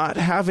not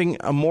having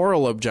a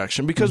moral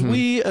objection, because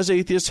we as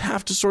atheists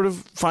have to sort of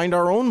find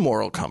our own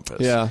moral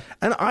compass. Yeah.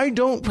 And I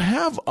don't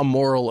have a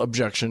moral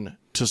objection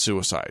to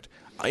suicide.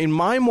 In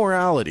my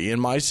morality, in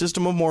my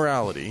system of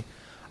morality,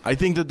 I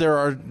think that there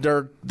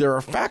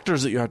are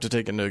factors that you have to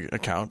take into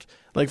account.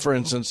 Like, for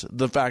instance,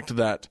 the fact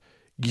that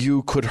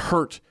you could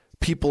hurt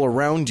people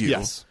around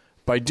you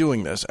by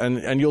doing this,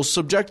 and you'll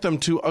subject them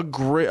to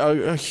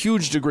a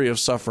huge degree of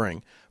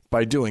suffering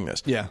by doing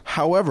this. Yeah.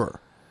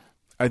 However,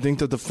 I think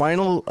that the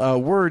final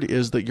word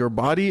is that your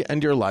body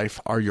and your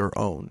life are your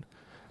own,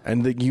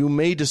 and that you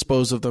may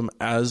dispose of them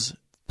as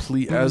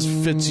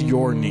fits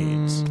your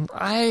needs.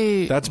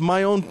 That's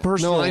my own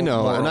personal. No, I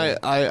know, moral. and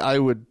I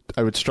would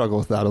struggle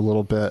with that a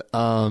little bit.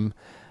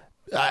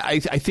 I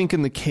think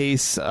in the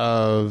case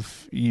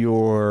of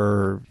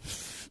your,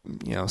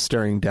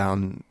 staring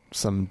down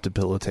some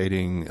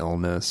debilitating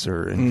illness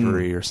or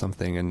injury or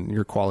something, and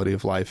your quality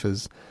of life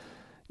is,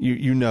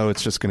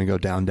 it's just going to go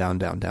down,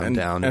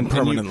 and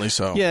permanently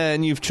so. Yeah,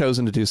 and you've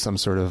chosen to do some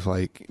sort of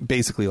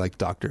basically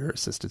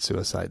doctor-assisted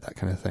suicide, that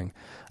kind of thing.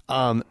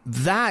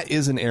 That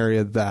is an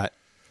area that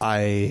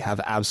I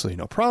have absolutely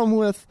no problem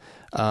with.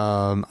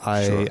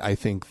 I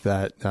think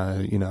that,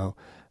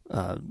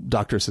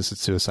 doctor-assisted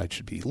suicide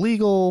should be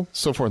legal,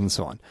 so forth and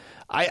so on.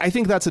 I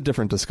think that's a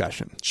different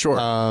discussion.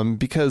 Sure.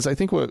 Because I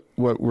think what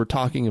we're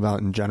talking about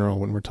in general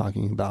when we're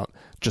talking about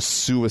just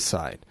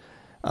suicide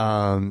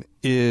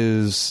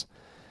is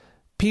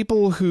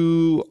people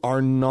who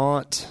are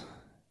not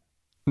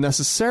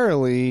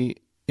necessarily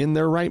in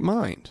their right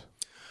mind.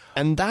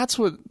 And that's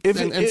what,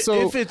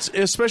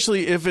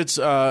 especially if it's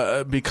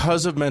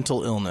because of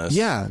mental illness,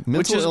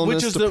 mental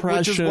illness, depression,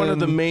 which is one of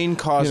the main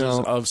causes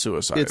of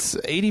suicide. It's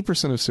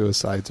 80% of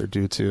suicides are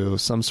due to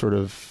some sort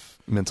of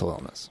mental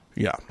illness.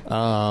 Yeah,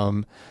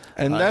 and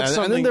that's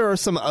something. And then there are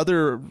some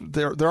other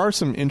there are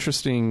some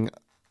interesting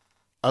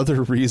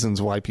other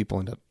reasons why people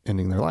end up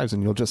ending their lives,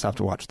 and you'll just have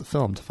to watch the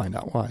film to find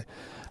out why.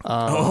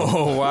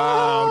 Oh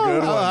wow,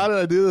 good one! How did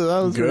I do that? That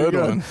was good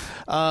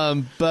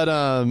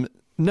one.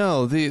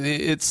 No,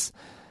 it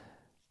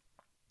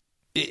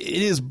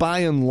is by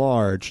and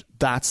large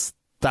that's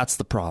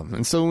the problem.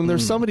 And so when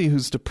there's somebody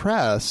who's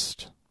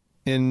depressed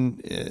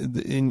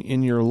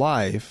in your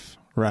life,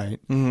 right?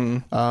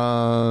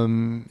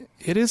 Mm-hmm.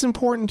 It is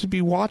important to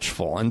be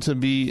watchful and to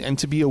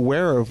be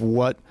aware of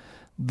what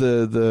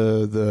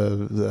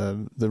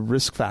the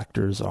risk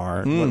factors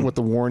are, what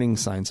the warning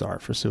signs are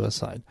for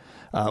suicide.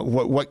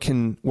 What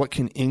can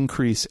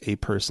increase a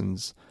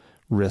person's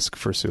risk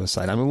for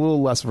suicide. I'm a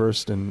little less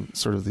versed in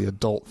sort of the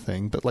adult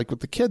thing, but like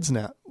with the kids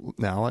now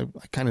I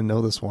kind of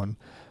know this one,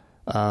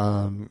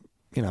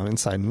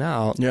 inside and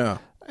out. Yeah.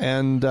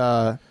 And,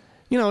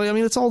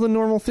 it's all the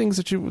normal things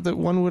that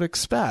one would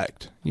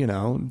expect.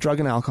 Drug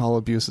and alcohol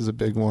abuse is a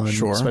big one,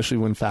 especially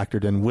when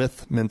factored in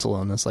with mental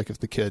illness. Like if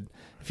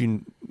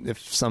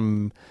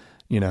some,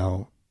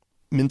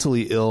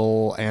 mentally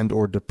ill and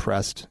or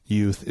depressed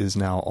youth is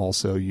now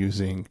also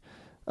using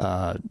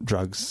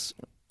drugs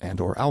and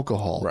or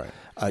alcohol, right?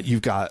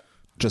 You've got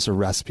just a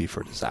recipe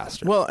for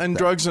disaster. Well, and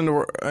drugs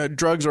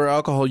or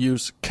alcohol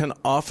use can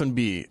often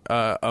be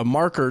a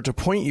marker to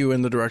point you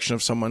in the direction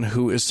of someone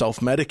who is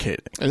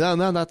self-medicating.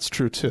 No, that's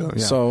true too.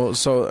 Yeah.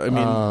 So I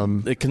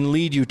mean, it can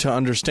lead you to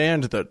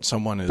understand that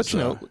someone is,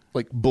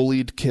 like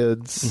bullied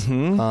kids,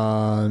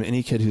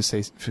 any kid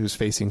who's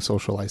facing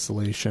social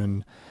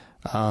isolation.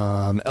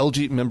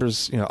 LG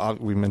members,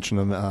 we mentioned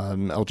them,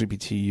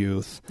 LGBT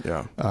youth.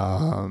 Yeah.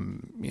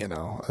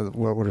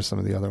 What are some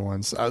of the other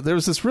ones? There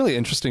was this really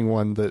interesting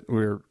one that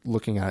we're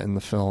looking at in the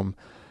film,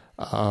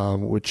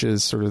 which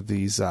is sort of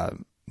these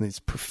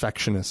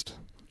perfectionist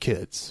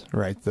kids,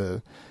 right?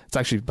 It's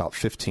actually about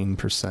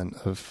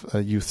 15% of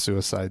youth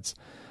suicides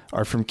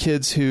are from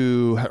kids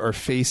who are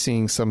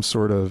facing some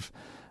sort of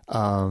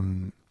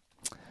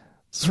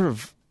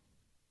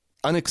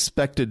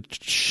unexpected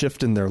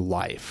shift in their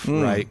life,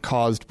 right?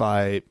 Caused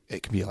by,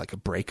 it can be like a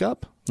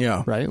breakup,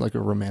 right? Like a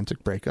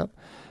romantic breakup.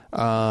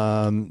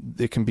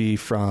 It can be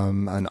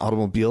from an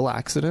automobile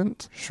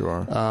accident.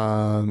 Sure.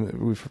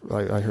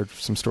 I heard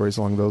some stories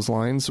along those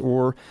lines,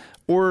 or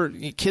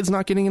kids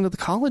not getting into the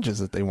colleges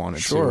that they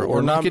wanted to,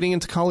 or not getting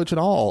into college at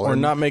all, or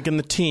not making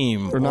the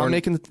team, or not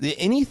making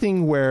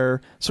anything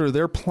where sort of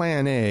their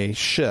plan A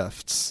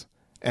shifts,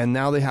 and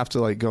now they have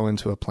to like go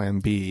into a plan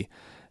B.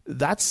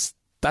 That's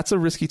a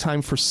risky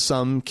time for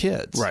some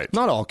kids, right?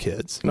 Not all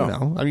kids. No. You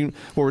know? I mean,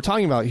 what we're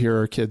talking about here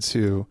are kids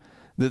who.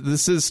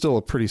 This is still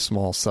a pretty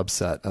small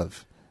subset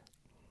of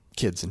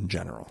kids in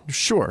general.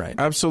 Sure, right?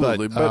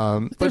 Absolutely.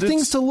 But there are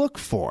things to look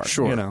for,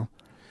 sure. You know,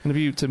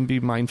 and to be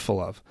mindful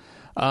of.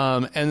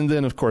 And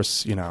then, of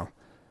course, you know,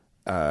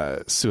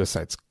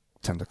 suicides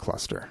tend to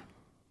cluster.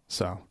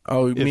 So,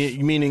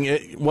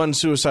 meaning one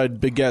suicide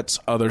begets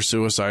other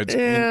suicides.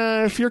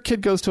 Yeah, if your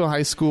kid goes to a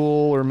high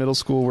school or middle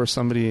school where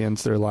somebody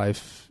ends their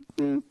life,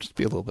 just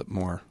be a little bit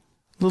more.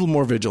 A little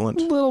more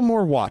vigilant, a little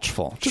more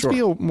watchful. Just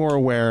be more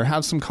aware.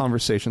 Have some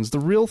conversations. The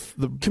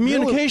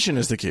communication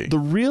is the key. The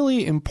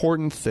really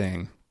important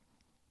thing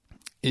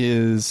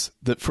is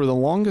that for the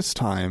longest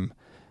time,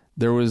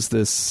 there was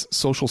this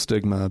social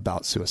stigma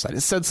about suicide.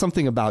 It said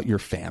something about your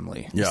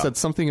family. Yeah. It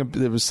said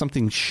there was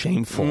something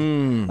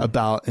shameful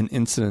about an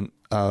incident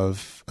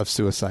of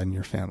suicide in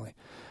your family.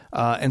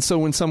 And so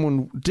when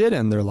someone did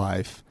end their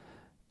life,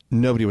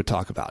 nobody would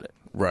talk about it.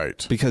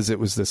 Right. Because it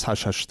was this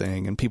hush-hush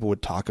thing, and people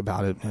would talk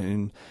about it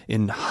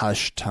in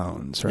hushed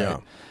tones, right?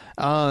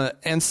 Yeah.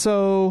 And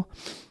so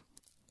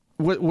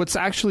what's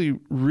actually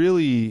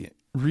really,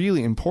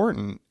 really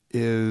important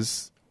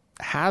is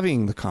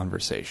having the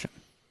conversation,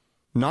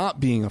 not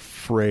being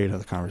afraid of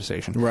the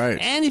conversation. Right.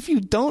 And if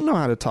you don't know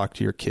how to talk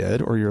to your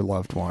kid or your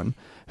loved one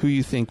who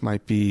you think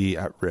might be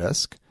at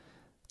risk,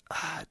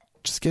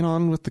 just get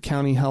on with the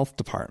county health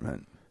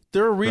department.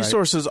 There are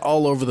resources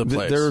all over the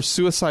place. There are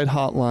suicide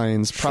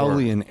hotlines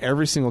probably in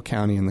every single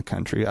county in the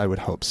country. I would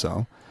hope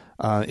so.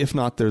 If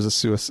not, there's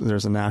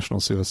a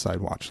national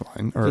suicide watch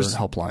line or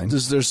helpline.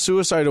 There's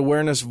Suicide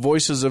Awareness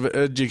Voices of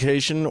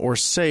Education, or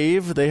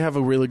SAVE. They have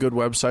a really good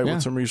website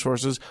with some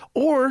resources.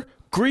 Or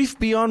Grief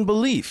Beyond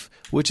Belief,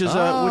 which is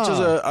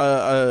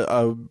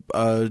a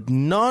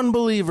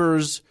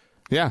non-believers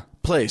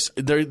place.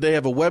 They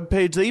have a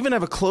webpage. They even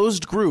have a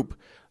closed group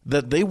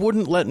that they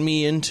wouldn't let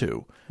me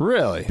into.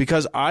 Really?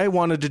 Because I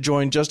wanted to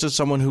join just as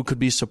someone who could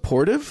be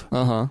supportive.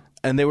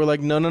 And they were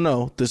like,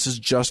 no. This is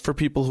just for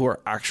people who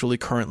are actually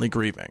currently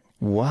grieving.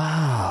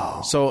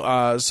 Wow.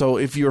 So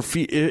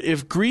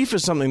if grief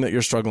is something that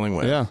you're struggling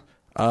with,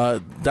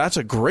 that's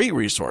a great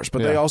resource.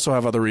 But they also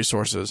have other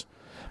resources.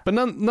 But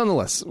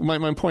nonetheless,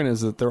 my point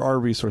is that there are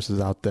resources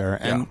out there,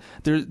 and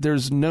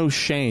there's no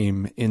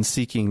shame in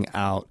seeking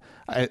out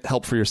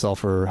help for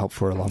yourself or help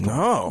for a loved one.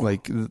 No.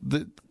 Like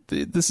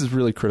this is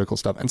really critical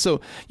stuff. And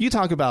so you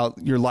talk about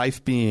your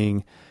life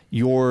being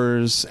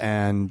yours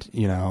and,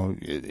 you know,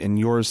 and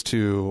yours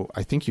to,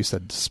 I think you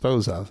said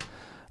dispose of.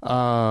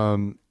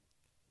 That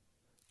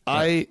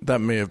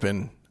may have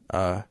been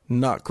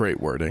not great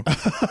wording.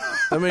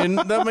 I mean,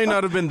 that may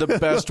not have been the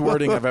best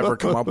wording I've ever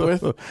come up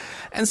with.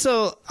 And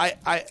so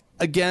I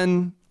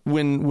again,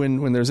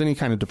 when there's any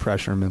kind of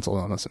depression or mental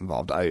illness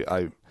involved,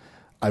 I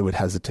would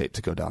hesitate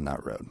to go down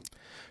that road.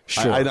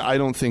 Sure. I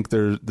don't think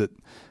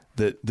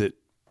that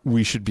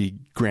we should be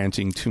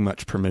granting too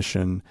much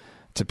permission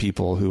to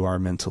people who are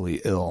mentally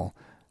ill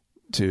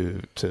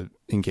to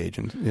engage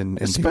in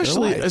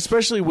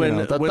especially when,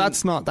 you know,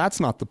 that's not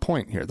the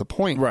point here. The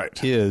point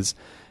is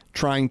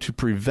trying to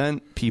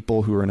prevent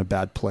people who are in a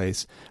bad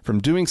place from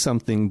doing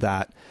something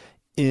that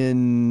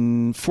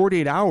in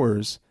 48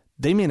 hours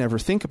they may never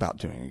think about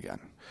doing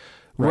again.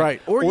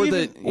 Right.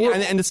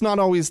 And it's not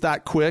always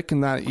that quick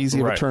and that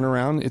easy of a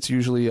turnaround. It's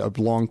usually a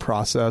long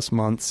process,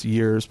 months,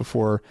 years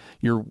before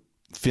you're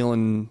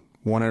feeling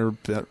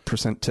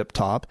 100% tip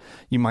top.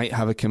 You might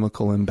have a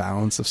chemical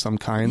imbalance of some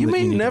kind. You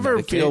may need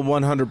never feel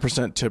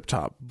 100% tip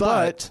top,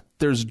 but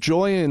there's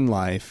joy in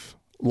life.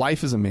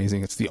 Life is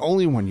amazing. It's the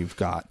only one you've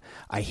got.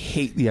 I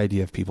hate the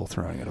idea of people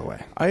throwing it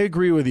away. I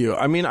agree with you.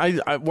 I mean,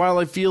 while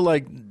I feel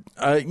like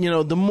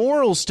the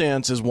moral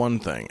stance is one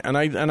thing, and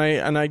I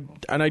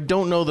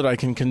don't know that I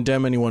can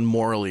condemn anyone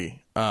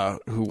morally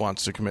who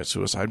wants to commit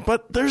suicide.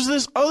 But there's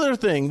this other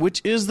thing,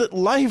 which is that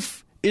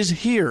life is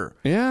here.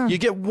 Yeah. You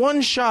get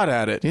one shot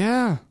at it.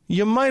 Yeah.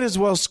 You might as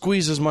well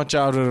squeeze as much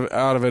out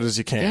of it as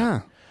you can.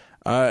 Yeah.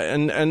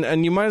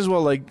 And you might as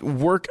well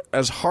work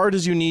as hard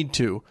as you need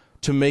to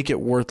make it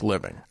worth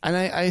living. And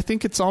I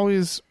think it's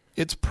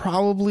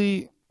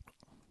probably.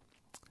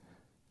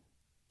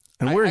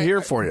 And we're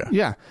here for you.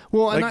 Yeah.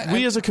 Well, and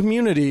we as a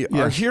community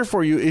are here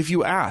for you if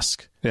you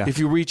ask. Yeah. If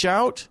you reach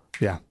out.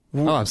 Yeah.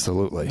 Oh,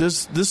 absolutely.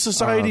 This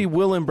society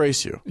will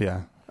embrace you.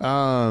 Yeah.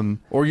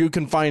 Or you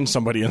can find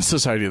somebody in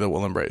society that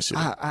will embrace you.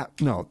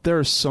 No,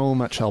 there's so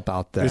much help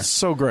out there. It's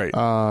so great.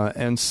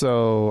 And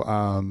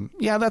so,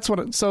 that's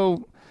what.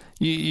 So,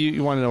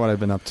 You want to know what I've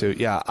been up to?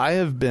 Yeah, I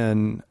have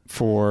been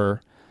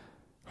for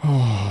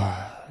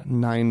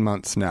 9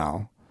 months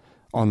now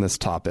on this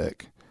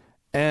topic.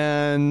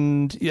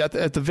 And yeah,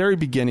 at the very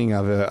beginning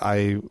of it,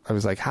 I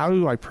was like, how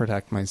do I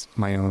protect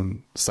my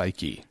own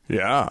psyche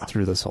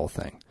through this whole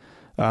thing?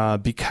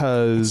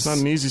 Because it's not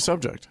an easy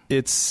subject.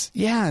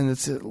 And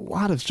it's a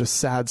lot of just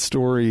sad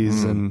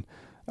stories and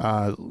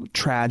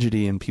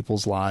tragedy in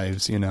people's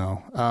lives, you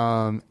know.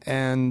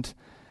 And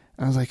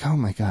I was like, oh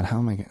my God, how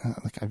am I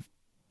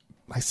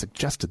I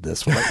suggested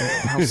this.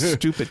 How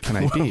stupid can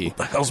I be? What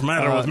the hell's the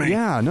matter with me?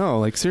 Yeah, no,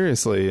 like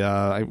seriously,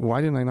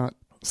 why didn't I not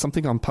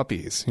something on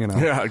puppies? You know?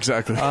 Yeah,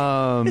 exactly.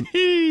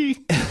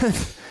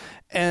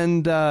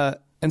 And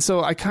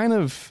so I kind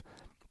of,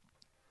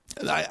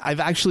 I've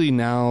actually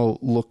now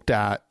looked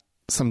at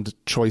some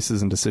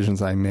choices and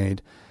decisions I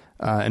made,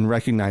 and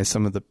recognized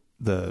some of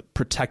the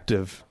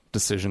protective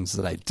decisions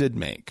that I did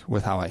make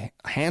with how I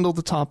handled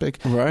the topic.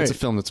 Right. It's a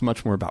film that's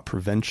much more about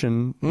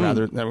prevention,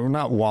 rather that we're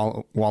not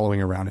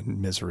wallowing around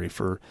in misery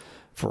for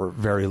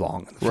very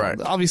long. Right.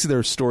 Obviously, there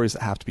are stories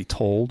that have to be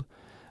told,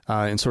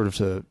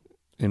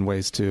 in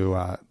ways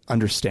to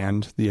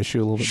understand the issue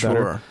a little bit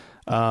better.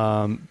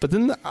 But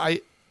then I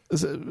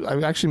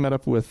actually met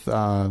up with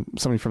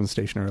somebody from the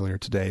station earlier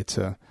today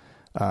to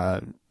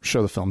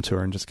show the film to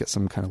her and just get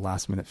some kind of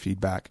last minute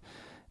feedback.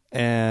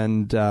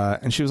 And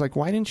she was like,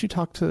 why didn't you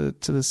talk to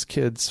this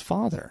kid's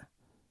father?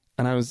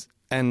 And I was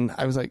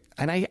like,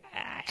 and I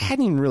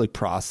hadn't even really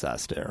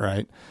processed it,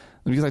 right?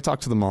 Because I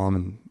talked to the mom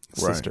and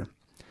sister.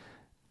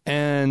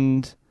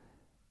 And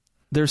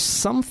there's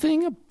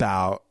something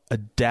about a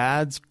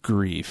dad's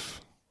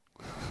grief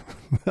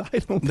that I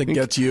don't think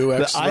gets you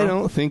extra? that I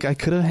don't think I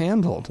could have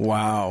handled.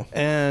 Wow.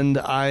 And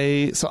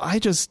I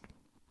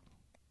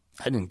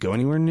didn't go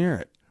anywhere near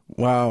it.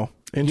 Wow.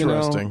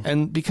 Interesting. You know?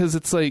 And because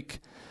it's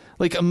like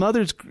a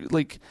mother's,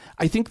 like,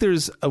 I think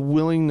there's a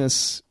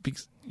willingness,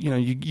 because, you know,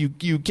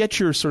 you get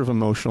your sort of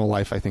emotional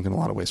life, I think, in a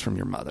lot of ways from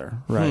your mother,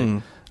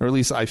 right? Or at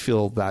least I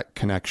feel that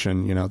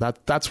connection, you know,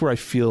 that's where I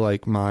feel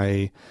like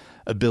my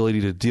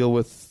ability to deal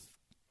with,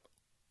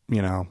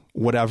 you know,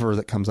 whatever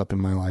that comes up in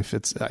my life.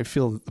 I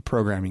feel that the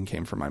programming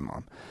came from my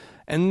mom.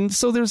 And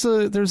so there's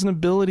an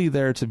ability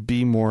there to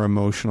be more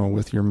emotional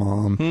with your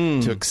mom,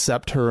 to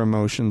accept her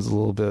emotions a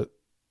little bit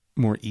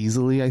more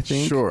easily, I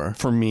think. Sure.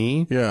 For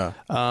me. Yeah.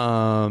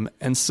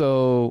 And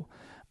so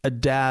a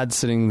dad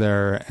sitting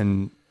there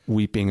and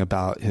weeping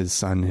about his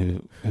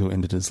son who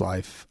ended his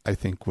life, I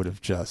think would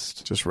have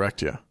just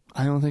wrecked you.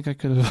 I don't think I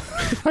could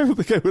have. I don't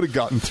think I would have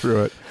gotten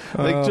through it.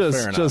 Like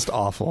just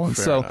awful. And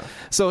so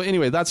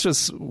anyway, that's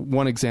just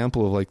one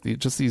example of like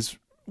just these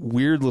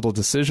weird little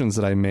decisions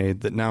that I made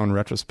that now in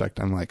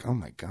retrospect I'm like, oh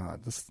my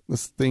God,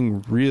 this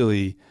thing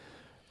really,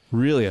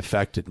 really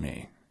affected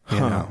me, you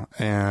know,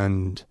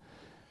 and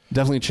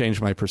definitely changed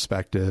my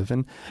perspective.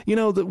 And you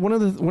know, one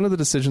of the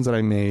decisions that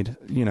I made,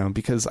 you know,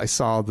 because I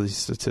saw these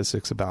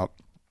statistics about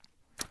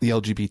the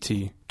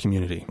LGBT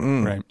community,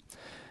 right?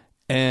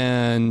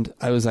 And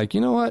I was like,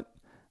 you know what?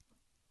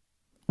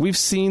 We've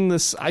seen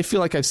this. I feel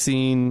like I've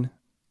seen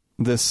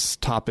this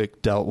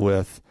topic dealt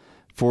with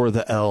for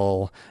the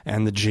L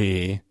and the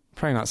G,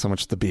 probably not so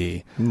much the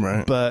B,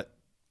 right? But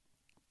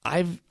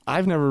I've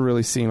never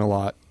really seen a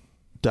lot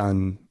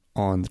done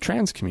on the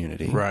trans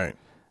community, right?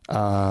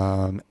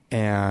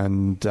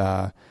 And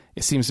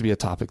it seems to be a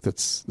topic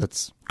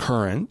that's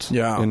current,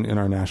 in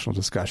our national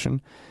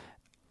discussion.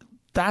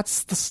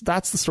 That's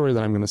the story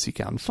that I'm going to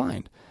seek out and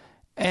find.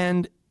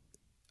 And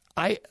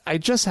I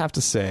just have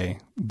to say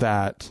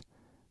that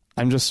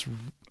I'm just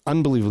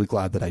unbelievably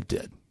glad that I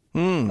did.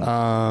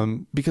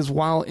 Because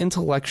while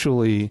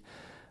intellectually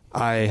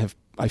I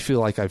feel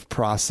like I've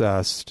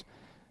processed,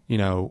 you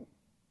know,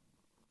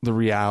 the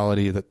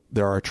reality that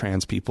there are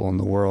trans people in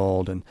the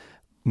world and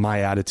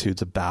my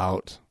attitudes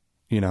about,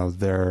 you know,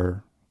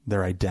 their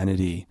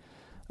identity,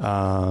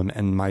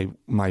 and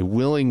my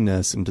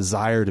willingness and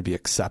desire to be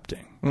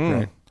accepting,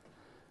 right?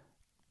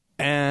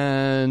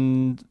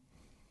 And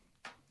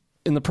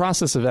in the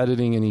process of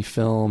editing any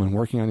film and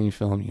working on any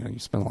film, you know, you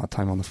spend a lot of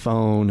time on the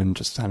phone and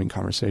just having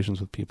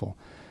conversations with people.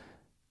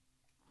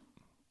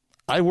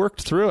 I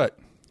worked through it.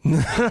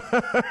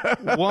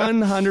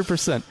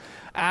 100%.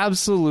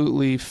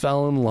 Absolutely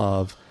fell in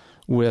love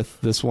with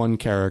this one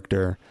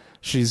character.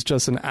 She's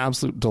just an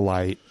absolute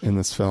delight in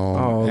this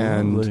film.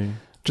 And lovely.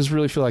 Just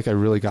really feel like I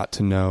really got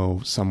to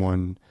know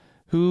someone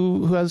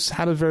who has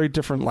had a very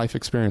different life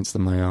experience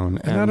than my own.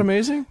 Isn't that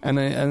amazing? And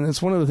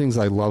it's one of the things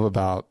I love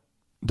about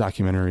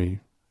documentary,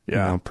 you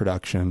know,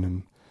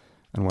 production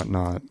and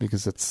whatnot,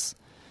 because it's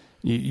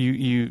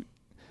you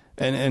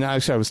and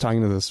actually I was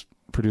talking to this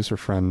producer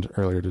friend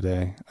earlier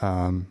today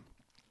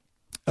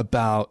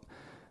about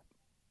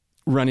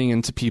running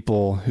into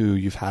people who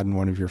you've had in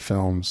one of your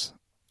films,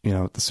 you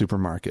know, at the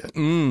supermarket.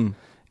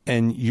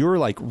 And you're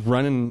like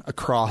running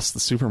across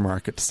the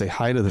supermarket to say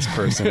hi to this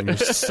person. And you're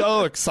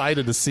so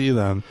excited to see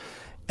them.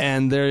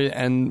 And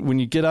when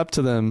you get up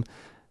to them,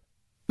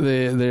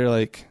 they're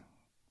like,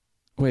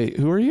 wait,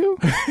 who are you?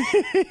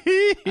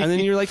 And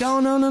then you're like, oh,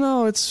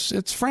 no,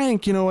 it's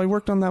Frank. You know, I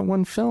worked on that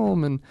one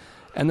film.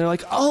 And they're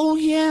like, oh,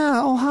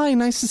 yeah, oh, hi,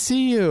 nice to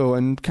see you,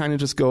 and kind of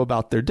just go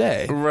about their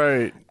day.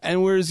 Right.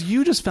 And whereas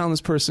you just found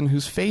this person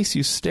whose face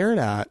you stared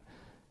at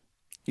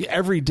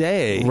every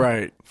day,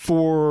 right,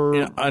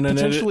 for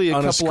potentially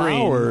a couple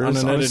hours on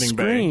an editing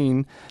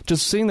screen,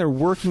 just sitting there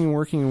working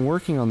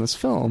on this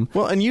film.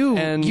 Well, and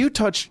you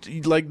touched,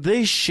 like,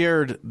 they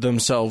shared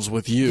themselves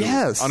with you,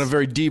 on a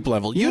very deep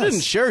level. You didn't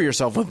share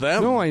yourself with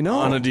them. No, I know,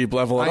 on a deep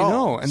level at all. I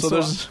know, and so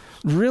there's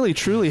really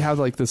truly have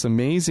like this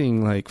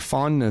amazing like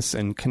fondness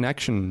and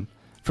connection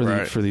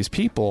for for these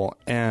people,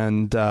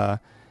 and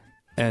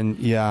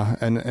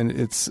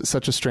it's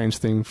such a strange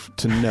thing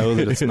to know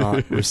that it's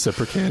not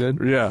reciprocated.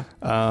 Yeah.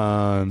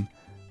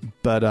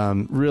 But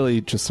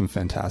really just some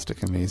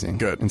fantastic, amazing,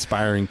 good,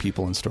 inspiring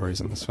people and stories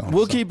in this film.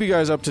 We'll keep you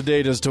guys up to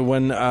date as to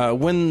when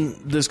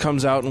this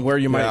comes out and where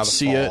you might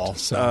see fall,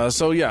 it.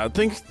 So yeah,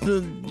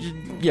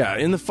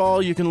 in the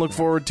fall you can look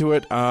forward to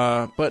it.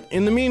 But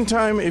in the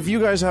meantime, if you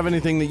guys have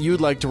anything that you'd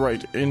like to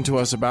write into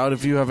us about,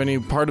 if you have any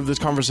part of this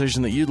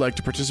conversation that you'd like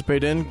to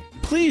participate in,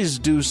 please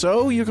do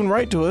so. You can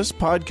write to us,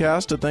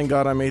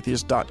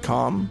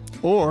 podcast@thankgodimatheist.com.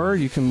 Or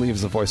you can leave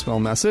us a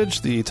voicemail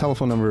message. The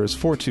telephone number is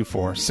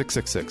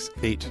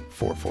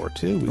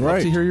 424-666-8442. We'd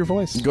love to hear your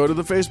voice. Go to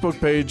the Facebook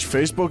page,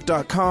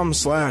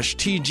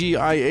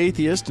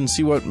 facebook.com/TGIAtheist, and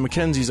see what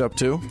Mackenzie's up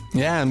to.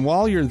 Yeah, and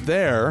while you're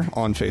there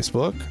on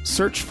Facebook,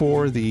 search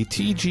for the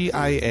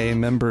TGIA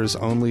Members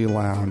Only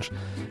Lounge.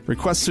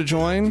 Requests to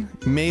join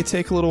may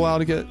take a little while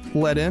to get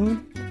let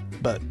in,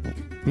 but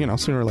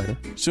sooner or later.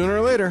 Sooner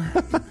or later.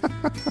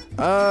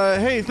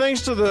 Hey,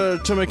 thanks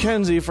to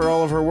Mackenzie for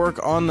all of her work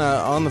on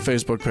the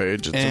Facebook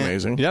page. It's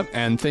amazing. Yep,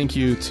 and thank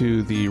you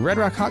to the Red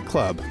Rock Hot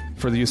Club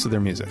for the use of their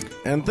music.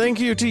 And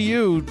thank you to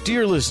you,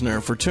 dear listener,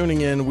 for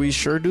tuning in. We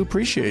sure do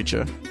appreciate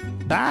you.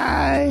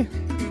 Bye.